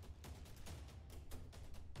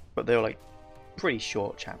 But they're like pretty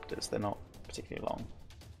short chapters, they're not particularly long.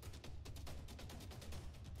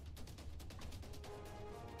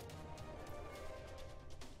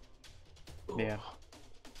 Yeah.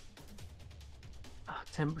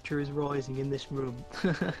 Temperature is rising in this room.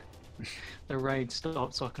 The rain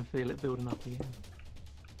stopped so I can feel it building up again.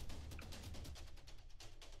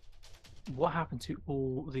 What happened to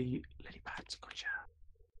all the lily pads? Gotcha.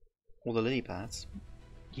 All the lily pads?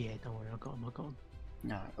 Yeah, don't worry, I got them.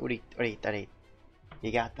 No, Daddy.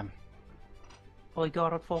 You got them. I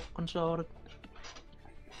got it fucking sorted.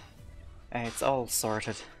 It's all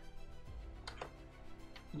sorted.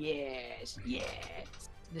 Yes.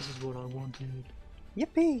 This is what I wanted.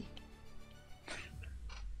 Yippee!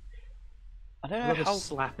 I don't know Love how a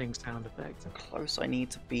slapping sound effect. close I need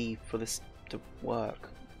to be for this to work.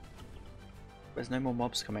 There's no more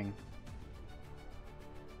mobs coming.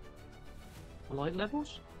 Light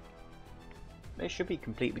levels? It should be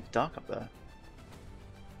completely dark up there.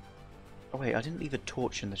 Oh wait, I didn't leave a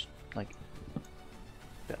torch in the like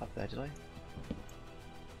bit up there, did I?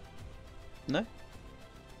 No?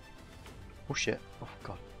 Oh shit! Oh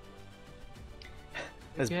god!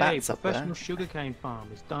 There's bats up there. Professional sugarcane farm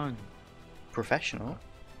is done. Professional?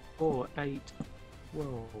 4, 8,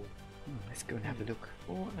 12. Let's go and have a look.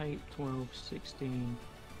 4, 8, 12, 16,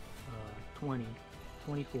 20,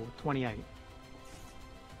 24, 28.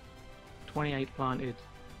 28 planted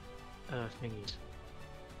thingies.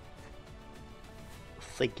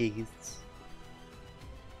 Thingies.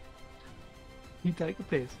 You take a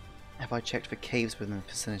piss. Have I checked for caves within the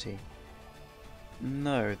vicinity?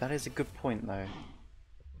 No, that is a good point though.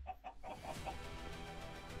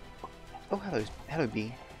 Oh, hello,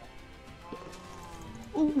 bee.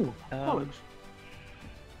 Ooh, bollocks.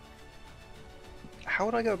 How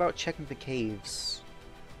would I go about checking for caves?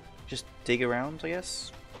 Just dig around, I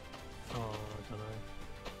guess? Oh, I don't know.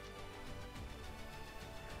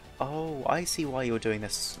 Oh, I see why you're doing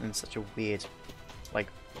this in such a weird, like,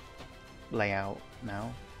 layout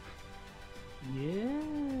now. Yeah.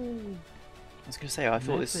 I was gonna say, I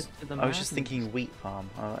thought this. I was just thinking wheat farm.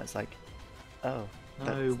 Oh, it's like, oh.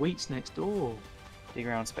 No, wheat's next door. Dig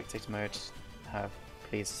around spectator mode. Have,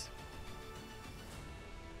 please.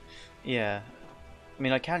 Yeah. I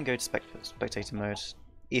mean, I can go to spectator mode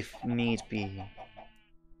if need be.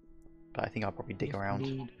 But I think I'll probably dig around.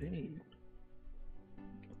 Need be.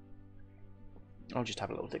 I'll just have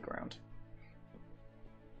a little dig around.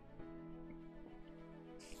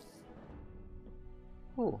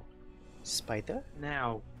 Oh, spider?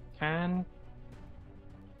 Now, can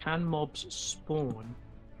mobs spawn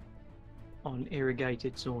on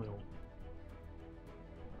irrigated soil?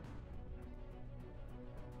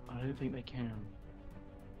 I don't think they can.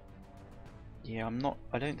 Yeah,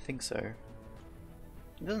 I don't think so.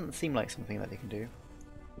 It doesn't seem like something that they can do.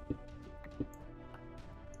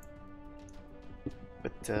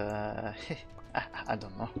 But, I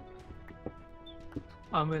don't know.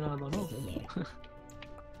 I mean, I don't know.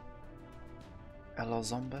 Hello,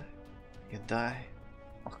 zombie. You die.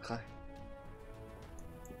 Okay.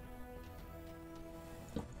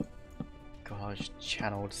 God, I just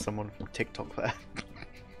channeled someone from TikTok there.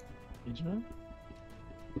 Did you know?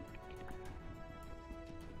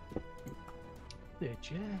 Did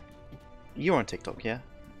you? You're on TikTok, yeah?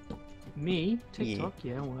 Me? TikTok?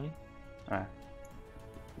 Yeah, why? Alright.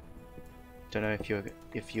 Don't know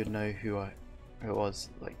if you know who it was,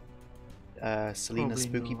 like Selena Probably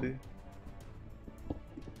Spooky not. Boo.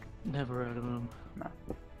 Never heard of them. No.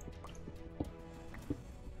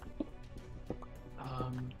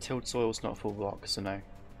 Tilled soil's not a full block, so no.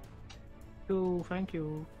 Oh, thank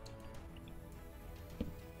you.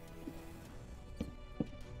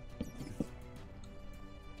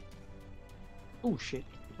 Oh shit.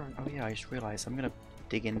 Right. Oh yeah, I just realised I'm gonna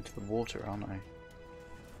dig into the water, aren't I?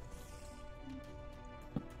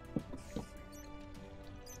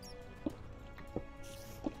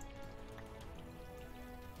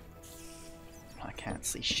 I can't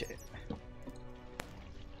see shit.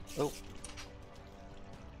 Oh.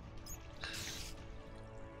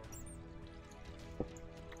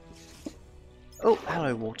 Oh,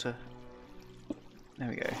 hello water. There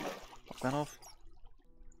we go. Pop that off.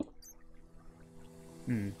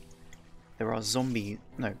 There are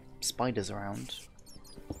spiders around.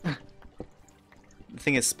 The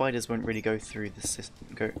thing is, spiders won't really go through the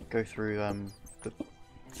go through the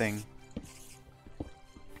thing.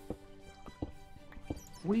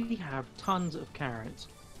 We have tons of carrots.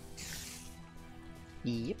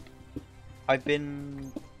 Yep. I've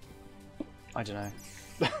been. I don't know.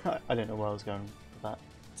 I don't know where I was going with that.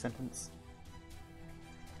 sentence.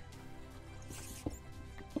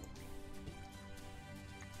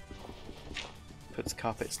 Puts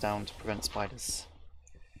carpets down to prevent spiders.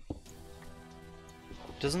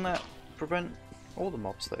 Doesn't that prevent all the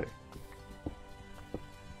mobs though?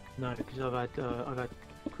 No, because I've had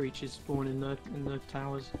creatures spawn in the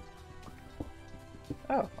towers.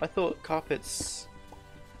 Oh, I thought carpets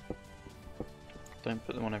don't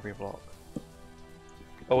put them on every block.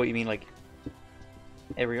 Oh, what you mean, like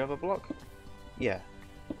every other block? Yeah.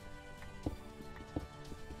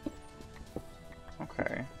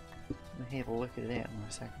 Okay. Let me have a look at it in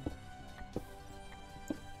a second.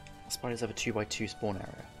 Spiders have a 2x2 spawn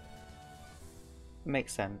area.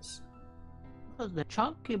 Makes sense. Those the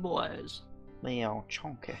chunky boys. They are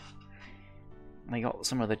chunky. They got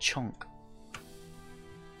some of the chunk.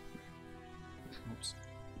 Oops.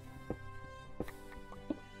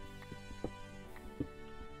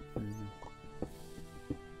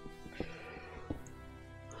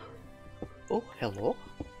 Oh, hello.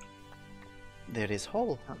 There is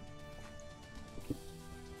Hole.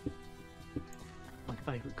 My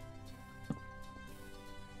favourite.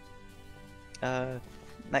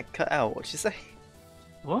 That cut out. What'd you say?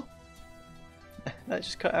 What? That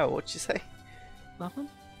just cut out. What'd you say? Nothing?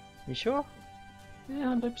 You sure? Yeah,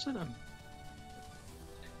 100%.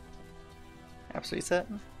 Absolutely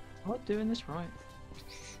certain? I'm not doing this right.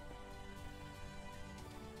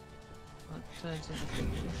 That turns into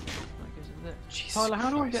thinking. That goes over there. Jesus Tyler, how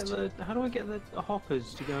do I Christ. get the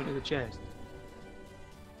hoppers to go into the chest?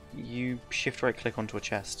 You shift right click onto a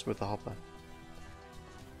chest with the hopper.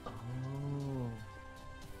 Oh.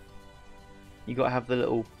 You gotta have the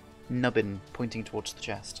little nubbin pointing towards the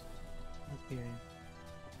chest. Okay.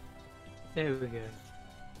 There we go.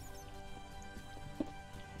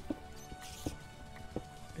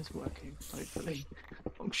 It's working, hopefully.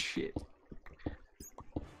 Oh shit.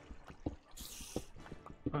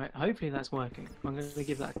 Right, hopefully that's working. I'm going to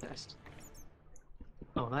give that a test.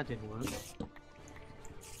 Oh, that didn't work.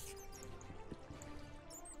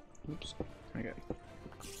 Oops. Okay.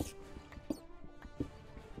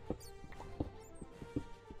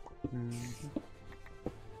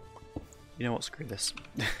 You know what? Screw this.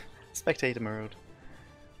 Spectator mode.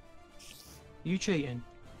 You cheating?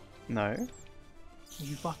 No.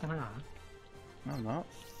 You fucking are. No, I'm not.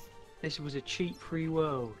 This was a cheat-free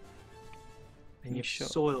world. And You you've sure?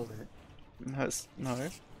 soiled it. No, it's... No. I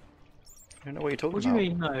don't know what you're talking What do you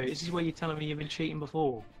about. mean, no? This is where you're telling me you've been cheating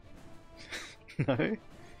before. No.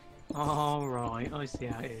 Oh, right. I see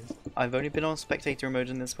how it is. I've only been on spectator mode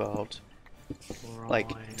in this world. Right.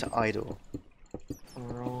 Like, to idle.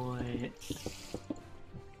 Right.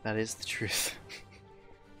 That is the truth.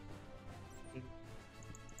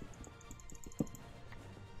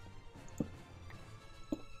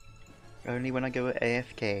 Only when I go at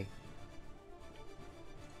AFK.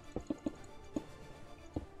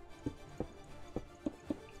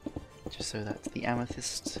 Just so that the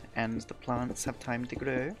amethyst and the plants have time to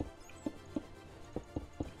grow.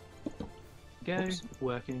 Go. Oops.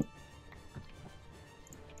 Working.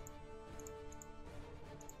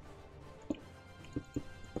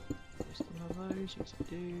 Just one of those, yes I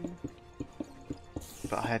do.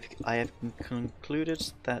 But I have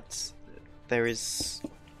concluded that there is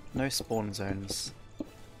no spawn zones.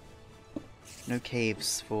 No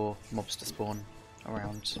caves for mobs to spawn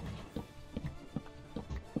around.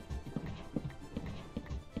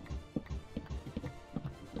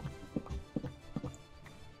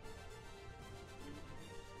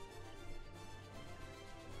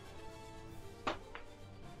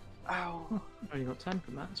 Ow. Only got 10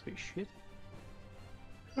 from that, that's a bit shit.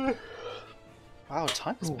 Wow,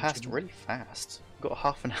 time has Oh, passed Jesus. really fast. Got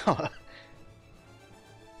half an hour.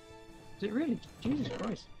 Is it really? Jesus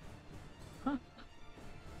Christ. Huh.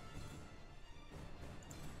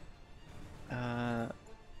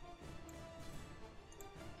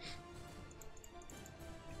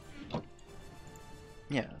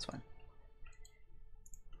 Yeah, that's fine.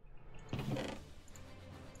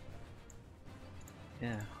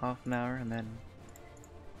 Yeah, half an hour and then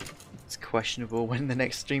it's questionable when the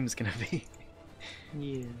next stream's gonna be.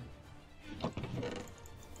 Yeah.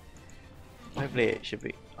 Hopefully it should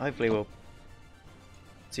be. Hopefully we'll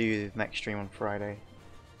do the next stream on Friday.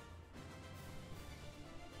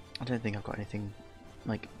 I don't think I've got anything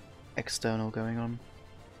like external going on.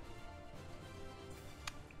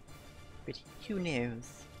 But who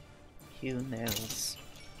knows? Who knows?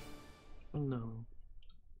 No.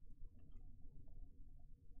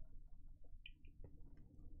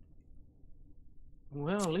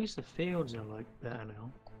 Well, at least the fields are like better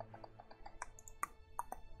now.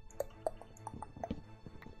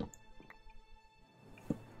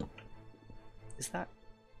 Is that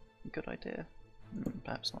a good idea?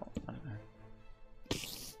 Perhaps not. I don't know.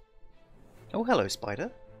 Oh, hello, spider.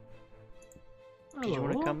 Hello. Did you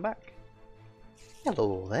want to come back?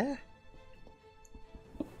 Hello there.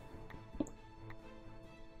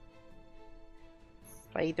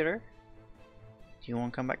 Spider. Do you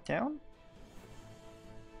want to come back down?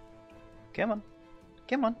 Come on.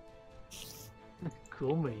 Come on.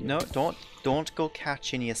 Cool me. No, don't go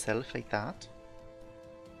catching yourself like that.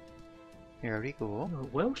 Here we go. Oh,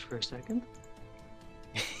 Welsh for a second.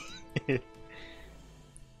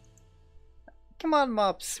 Come on,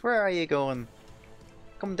 mobs. Where are you going?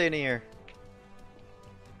 Come down here.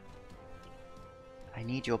 I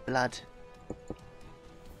need your blood.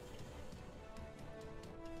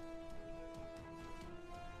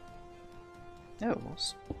 No.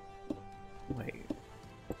 Wait.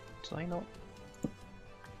 Did I not?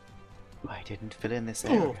 I didn't fill in this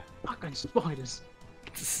area. Oh, fucking spiders.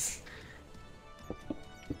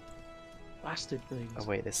 Bastard things. Oh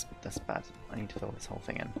wait, that's bad. I need to fill this whole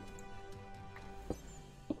thing in.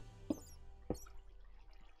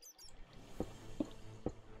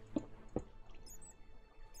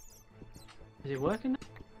 Is it working?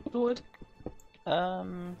 Sorted?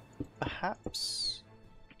 Perhaps.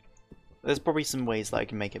 There's probably some ways that I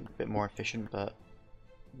can make it a bit more efficient, but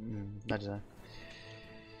I don't know.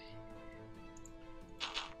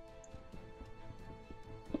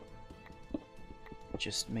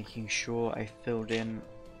 Just making sure I filled in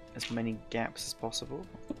as many gaps as possible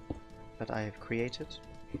that I have created.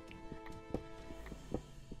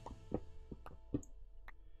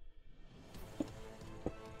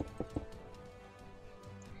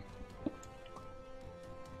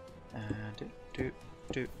 Do.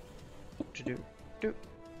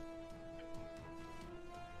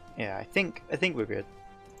 Yeah, I think we're good.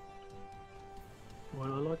 What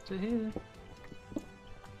I like to hear.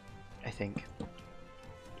 I think.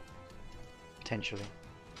 Potentially.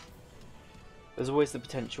 There's always the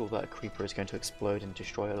potential that a creeper is going to explode and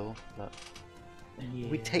destroy it all, but Yeah.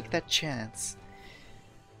 we take that chance.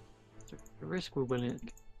 The risk we're willing to...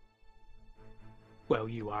 Well,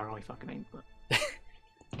 you are, I fucking ain't, but...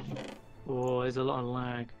 Oh, there's a lot of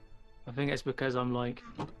lag. I think it's because I'm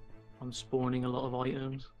spawning a lot of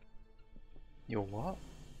items. You're what?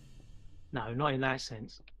 No, not in that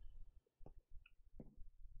sense.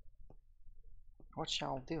 What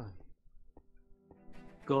y'all doing?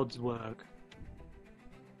 God's work.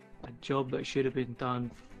 A job that should have been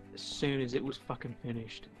done as soon as it was fucking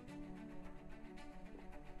finished.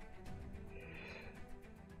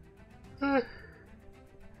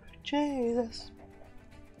 Jesus.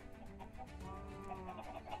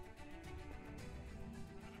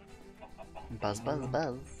 Buzz, buzz,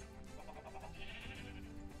 buzz.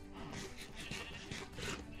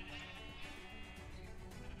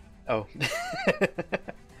 Oh.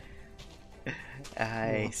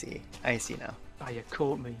 I see. I see now. Ah, you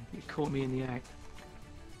caught me. You caught me in the act.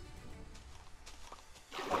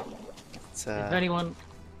 It's, If anyone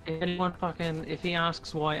fucking, if he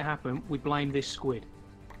asks why it happened, we blame this squid.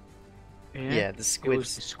 yeah, the It was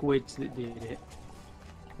squids. the squids that did it.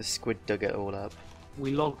 The squid dug it all up.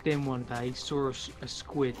 We logged in one day, saw a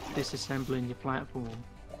squid disassembling your platform,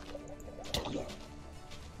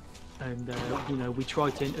 and you know, we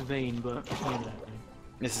tried to intervene, but you know.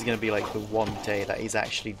 This is going to be like the one day that he's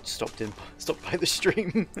actually stopped by the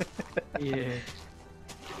stream. Yeah.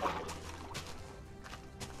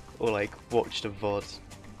 Or like watched a VOD.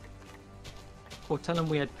 Or tell them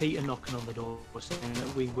we had Peter knocking on the door saying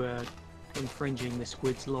that we were infringing the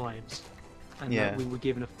squid's lives, and Yeah. that we were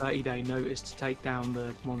given a 30-day notice to take down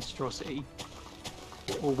the monstrosity,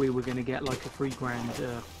 or we were going to get like a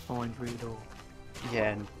 $3,000 fine for it all.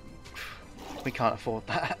 Yeah, and we can't afford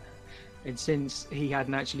that. And since he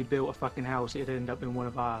hadn't actually built a fucking house, it'd end up in one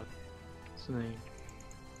of ours. So,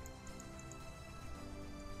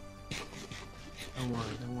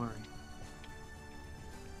 don't worry.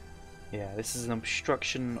 Yeah, this is an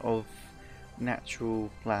obstruction of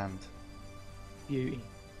natural land. Beauty.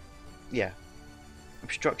 Yeah.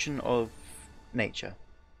 Obstruction of nature.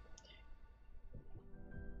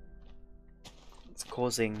 It's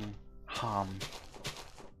causing harm.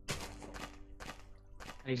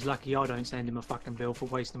 He's lucky I don't send him a fucking bill for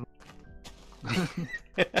wasting.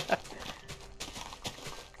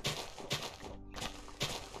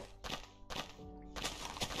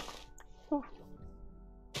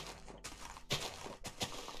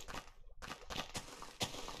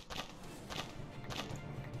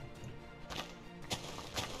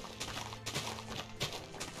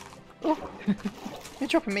 Oh, you're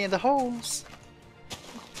dropping me in the holes.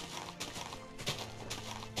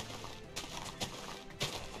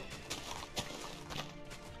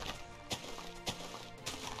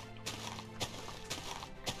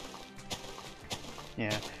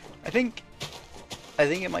 Yeah, I think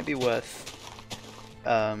it might be worth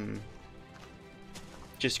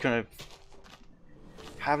just kind of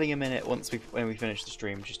having a minute when we finish the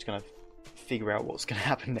stream, just to kind of figure out what's going to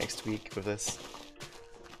happen next week with this.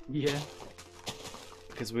 Yeah.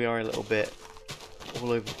 Because we are a little bit all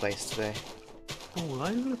over the place today. All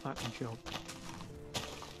over the fucking shop.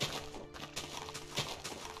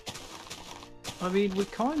 I mean,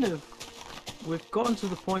 we've gotten to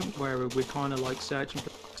the point where we're kind of like searching for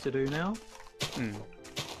things to do now. Hmm.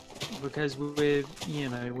 Because we're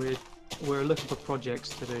looking for projects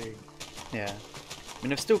to do. Yeah. I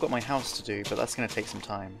mean, I've still got my house to do, but that's going to take some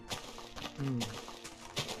time.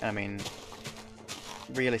 I mean,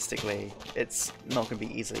 realistically, it's not going to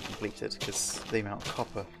be easily completed because the amount of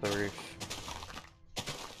copper for the roof.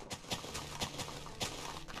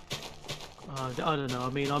 I don't know. I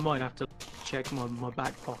mean, I might have to check my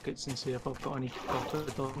back pockets and see if I've got any copper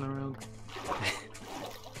dotting around.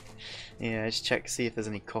 Yeah, just check, see if there's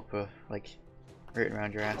any copper, like, rooting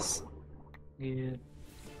around your ass. Yeah.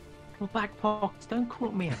 Well, back pockets, don't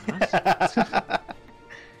call me an ass.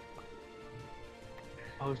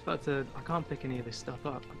 I was about to... I can't pick any of this stuff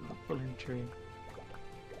up. I'm not pulling a tree.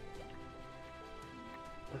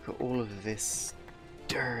 Look at all of this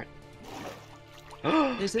dirt.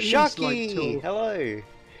 There's at least, Sharky! like, Hello!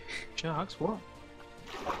 Sharks, what?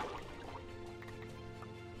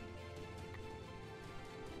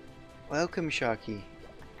 Welcome, Sharky.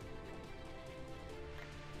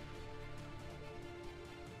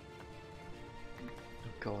 Oh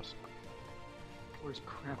god. Where's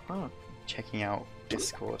crap up? Checking out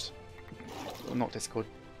Discord. Well, not Discord,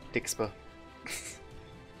 Dixper.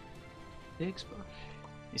 Dixper?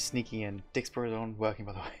 You're sneaking in. Dixper is on, working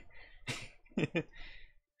by the way.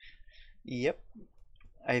 Yep.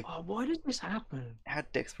 I Oh, why did this happen?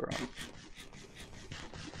 had Dixper on.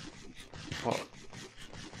 What?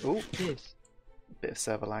 Oh, This. bit of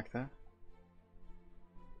server lag there.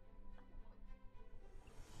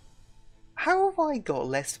 How have I got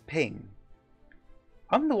less ping?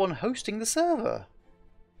 I'm the one hosting the server.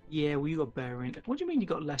 Yeah, well, you got better in. What do you mean you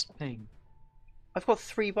got less ping? I've got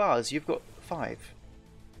 3 bars, you've got 5.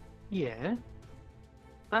 Yeah.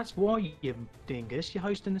 That's why, you dingus, you're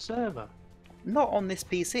hosting the server. Not on this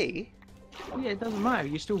PC. Yeah, it doesn't matter.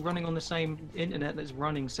 You're still running on the same internet that's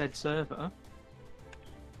running said server.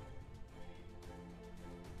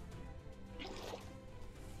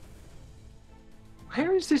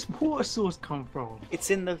 Where does this water source come from?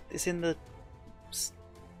 It's in the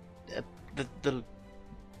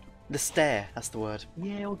the stair. That's the word.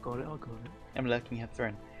 Yeah, I got it. I'm lurking head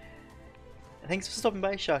thrown. Thanks for stopping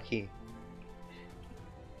by, Sharky.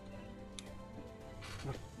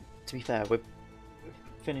 To be fair, we're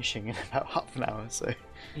finishing in about half an hour, so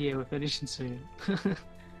Yeah, we're finishing soon.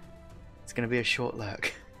 it's going to be a short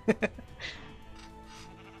lurk.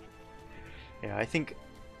 Yeah, I think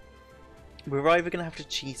we're either going to have to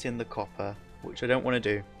cheat in the copper, which I don't want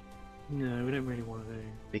to do, No, we don't really want to do.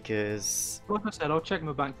 because Like I said, I'll check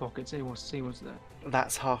my back pocket, see what's there.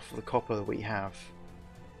 that's half of the copper that we have.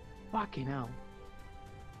 Fucking hell.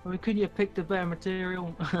 I mean, couldn't you have picked a better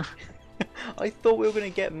material? I thought we were going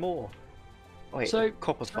to get more. Wait, So-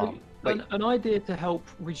 copper farm. Wait, An idea to help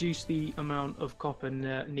reduce the amount of copper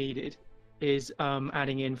needed is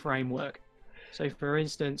adding in framework. So, for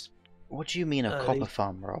instance, what do you mean a copper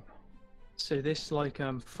farm, Rob? so this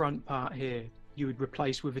front part here, you would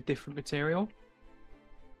replace with a different material.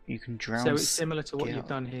 You can drown. So it's similar to what scale- you've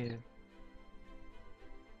done here.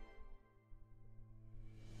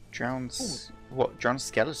 Drowns. What? Drown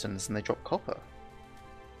skeletons and they drop copper?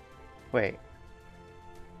 Wait,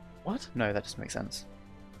 What? no, that doesn't make sense.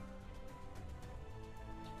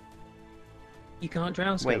 You can't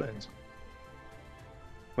drown Wait. skeletons.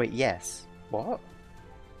 Wait, yes. What?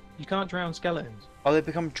 You can't drown skeletons. Oh, they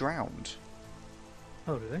become drowned.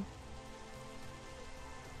 Oh, do they?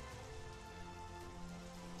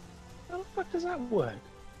 How the fuck does that work?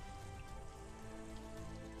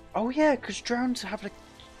 Oh yeah, because drowned have a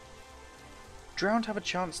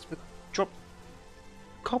chance to drop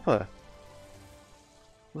copper.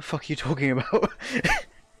 What the fuck are you talking about?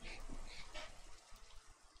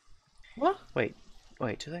 What? Wait,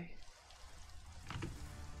 do they?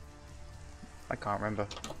 I can't remember.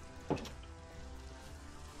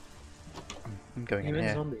 I'm going You in meant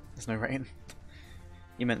here. zombie. There's no rain.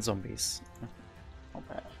 You meant zombies. Not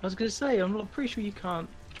bad. I was gonna say, I'm pretty sure you can't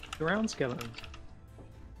drown skeletons.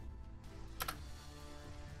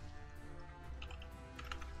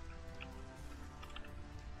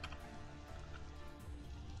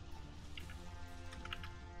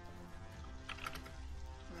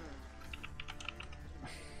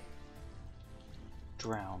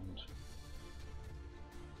 drowned.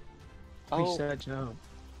 Pretty Oh, sad job.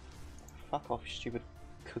 fuck off, stupid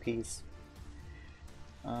cookies.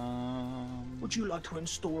 Would you like to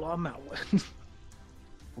install our malware?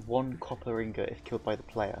 1 copper ingot if killed by the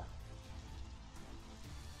player.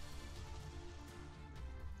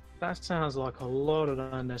 That sounds like a lot of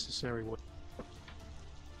unnecessary work.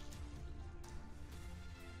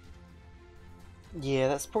 Yeah,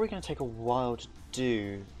 that's probably going to take a while to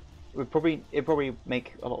do. It'd probably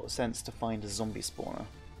make a lot of sense to find a zombie spawner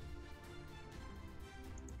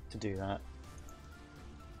to do that.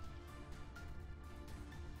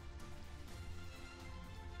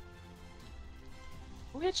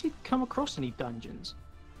 Have we actually come across any dungeons?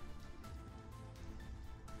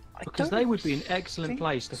 I Because don't they would be an excellent think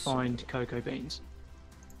place to so. find cocoa beans.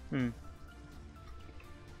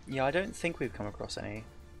 Yeah, I don't think we've come across any.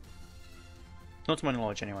 Not to my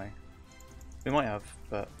knowledge, anyway. We might have,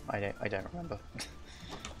 but I don't remember.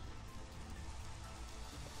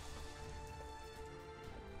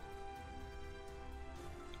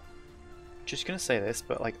 Just gonna say this,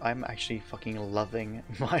 but like I'm actually fucking loving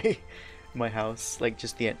my house, like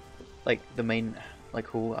just the main like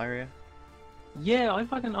hall area. Yeah,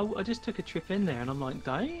 I just took a trip in there and I'm like,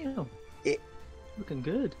 damn, It looking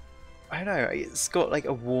good. I don't know, it's got like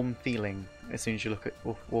a warm feeling as soon as you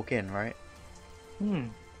walk in, right?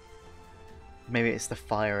 Maybe it's the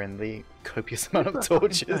fire and the copious amount of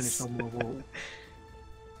torches. On my wall.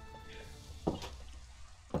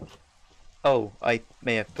 Oh, I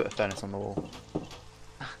may have put a furnace on the wall.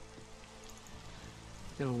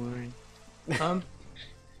 Don't worry.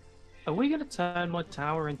 Are we gonna turn my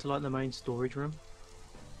tower into like the main storage room?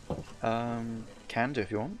 Can do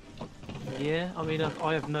if you want. Yeah, I mean,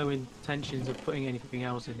 I have no intentions of putting anything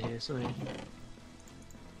else in here, so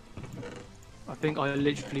I think I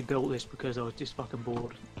literally built this because I was just fucking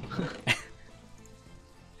bored.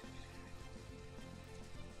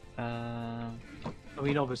 I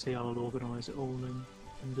mean, obviously I'll organise it all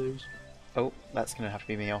and do. Oh, that's gonna have to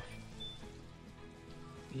be me off.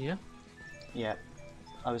 Yeah. Yeah,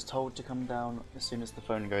 I was told to come down as soon as the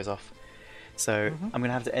phone goes off, so I'm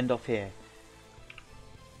gonna have to end off here.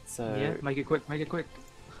 So Yeah, make it quick, make it quick.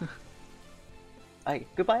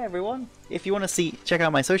 Goodbye everyone. If you want to check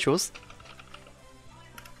out my socials.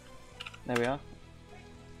 There we are.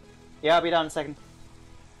 Yeah, I'll be down in a second.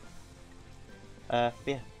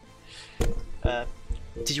 Yeah.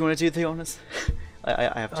 Did you want to do the honors?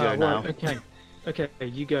 I have to go now. Right, okay,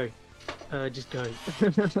 you go. Just go.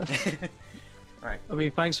 Right. I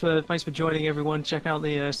mean, thanks for joining everyone. Check out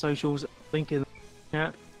the socials, link in the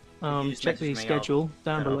chat. just Check the message me, schedule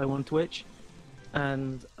down turn below on Twitch,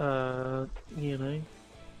 and you know,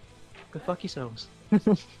 go fuck yourselves.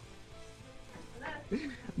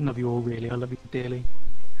 Love you all, really. I love you dearly.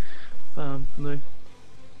 No.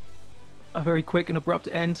 A very quick and abrupt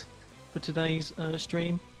end for today's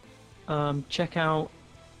stream. Check out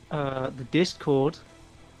the Discord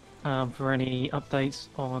for any updates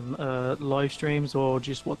on live streams or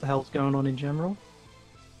just what the hell's going on in general.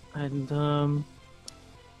 And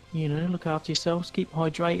you know, look after yourselves, keep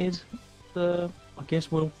hydrated. I guess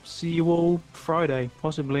we'll see you all Friday,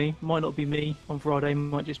 possibly. Might not be me on Friday,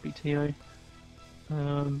 might just be Tio.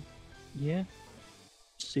 Yeah.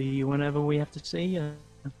 See you whenever we have to see you.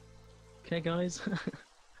 Okay, guys.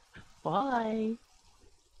 Bye.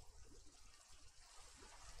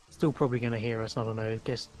 Still probably gonna hear us, I don't know. I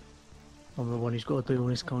guess I'm the one who's got to do all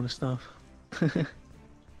this kind of stuff.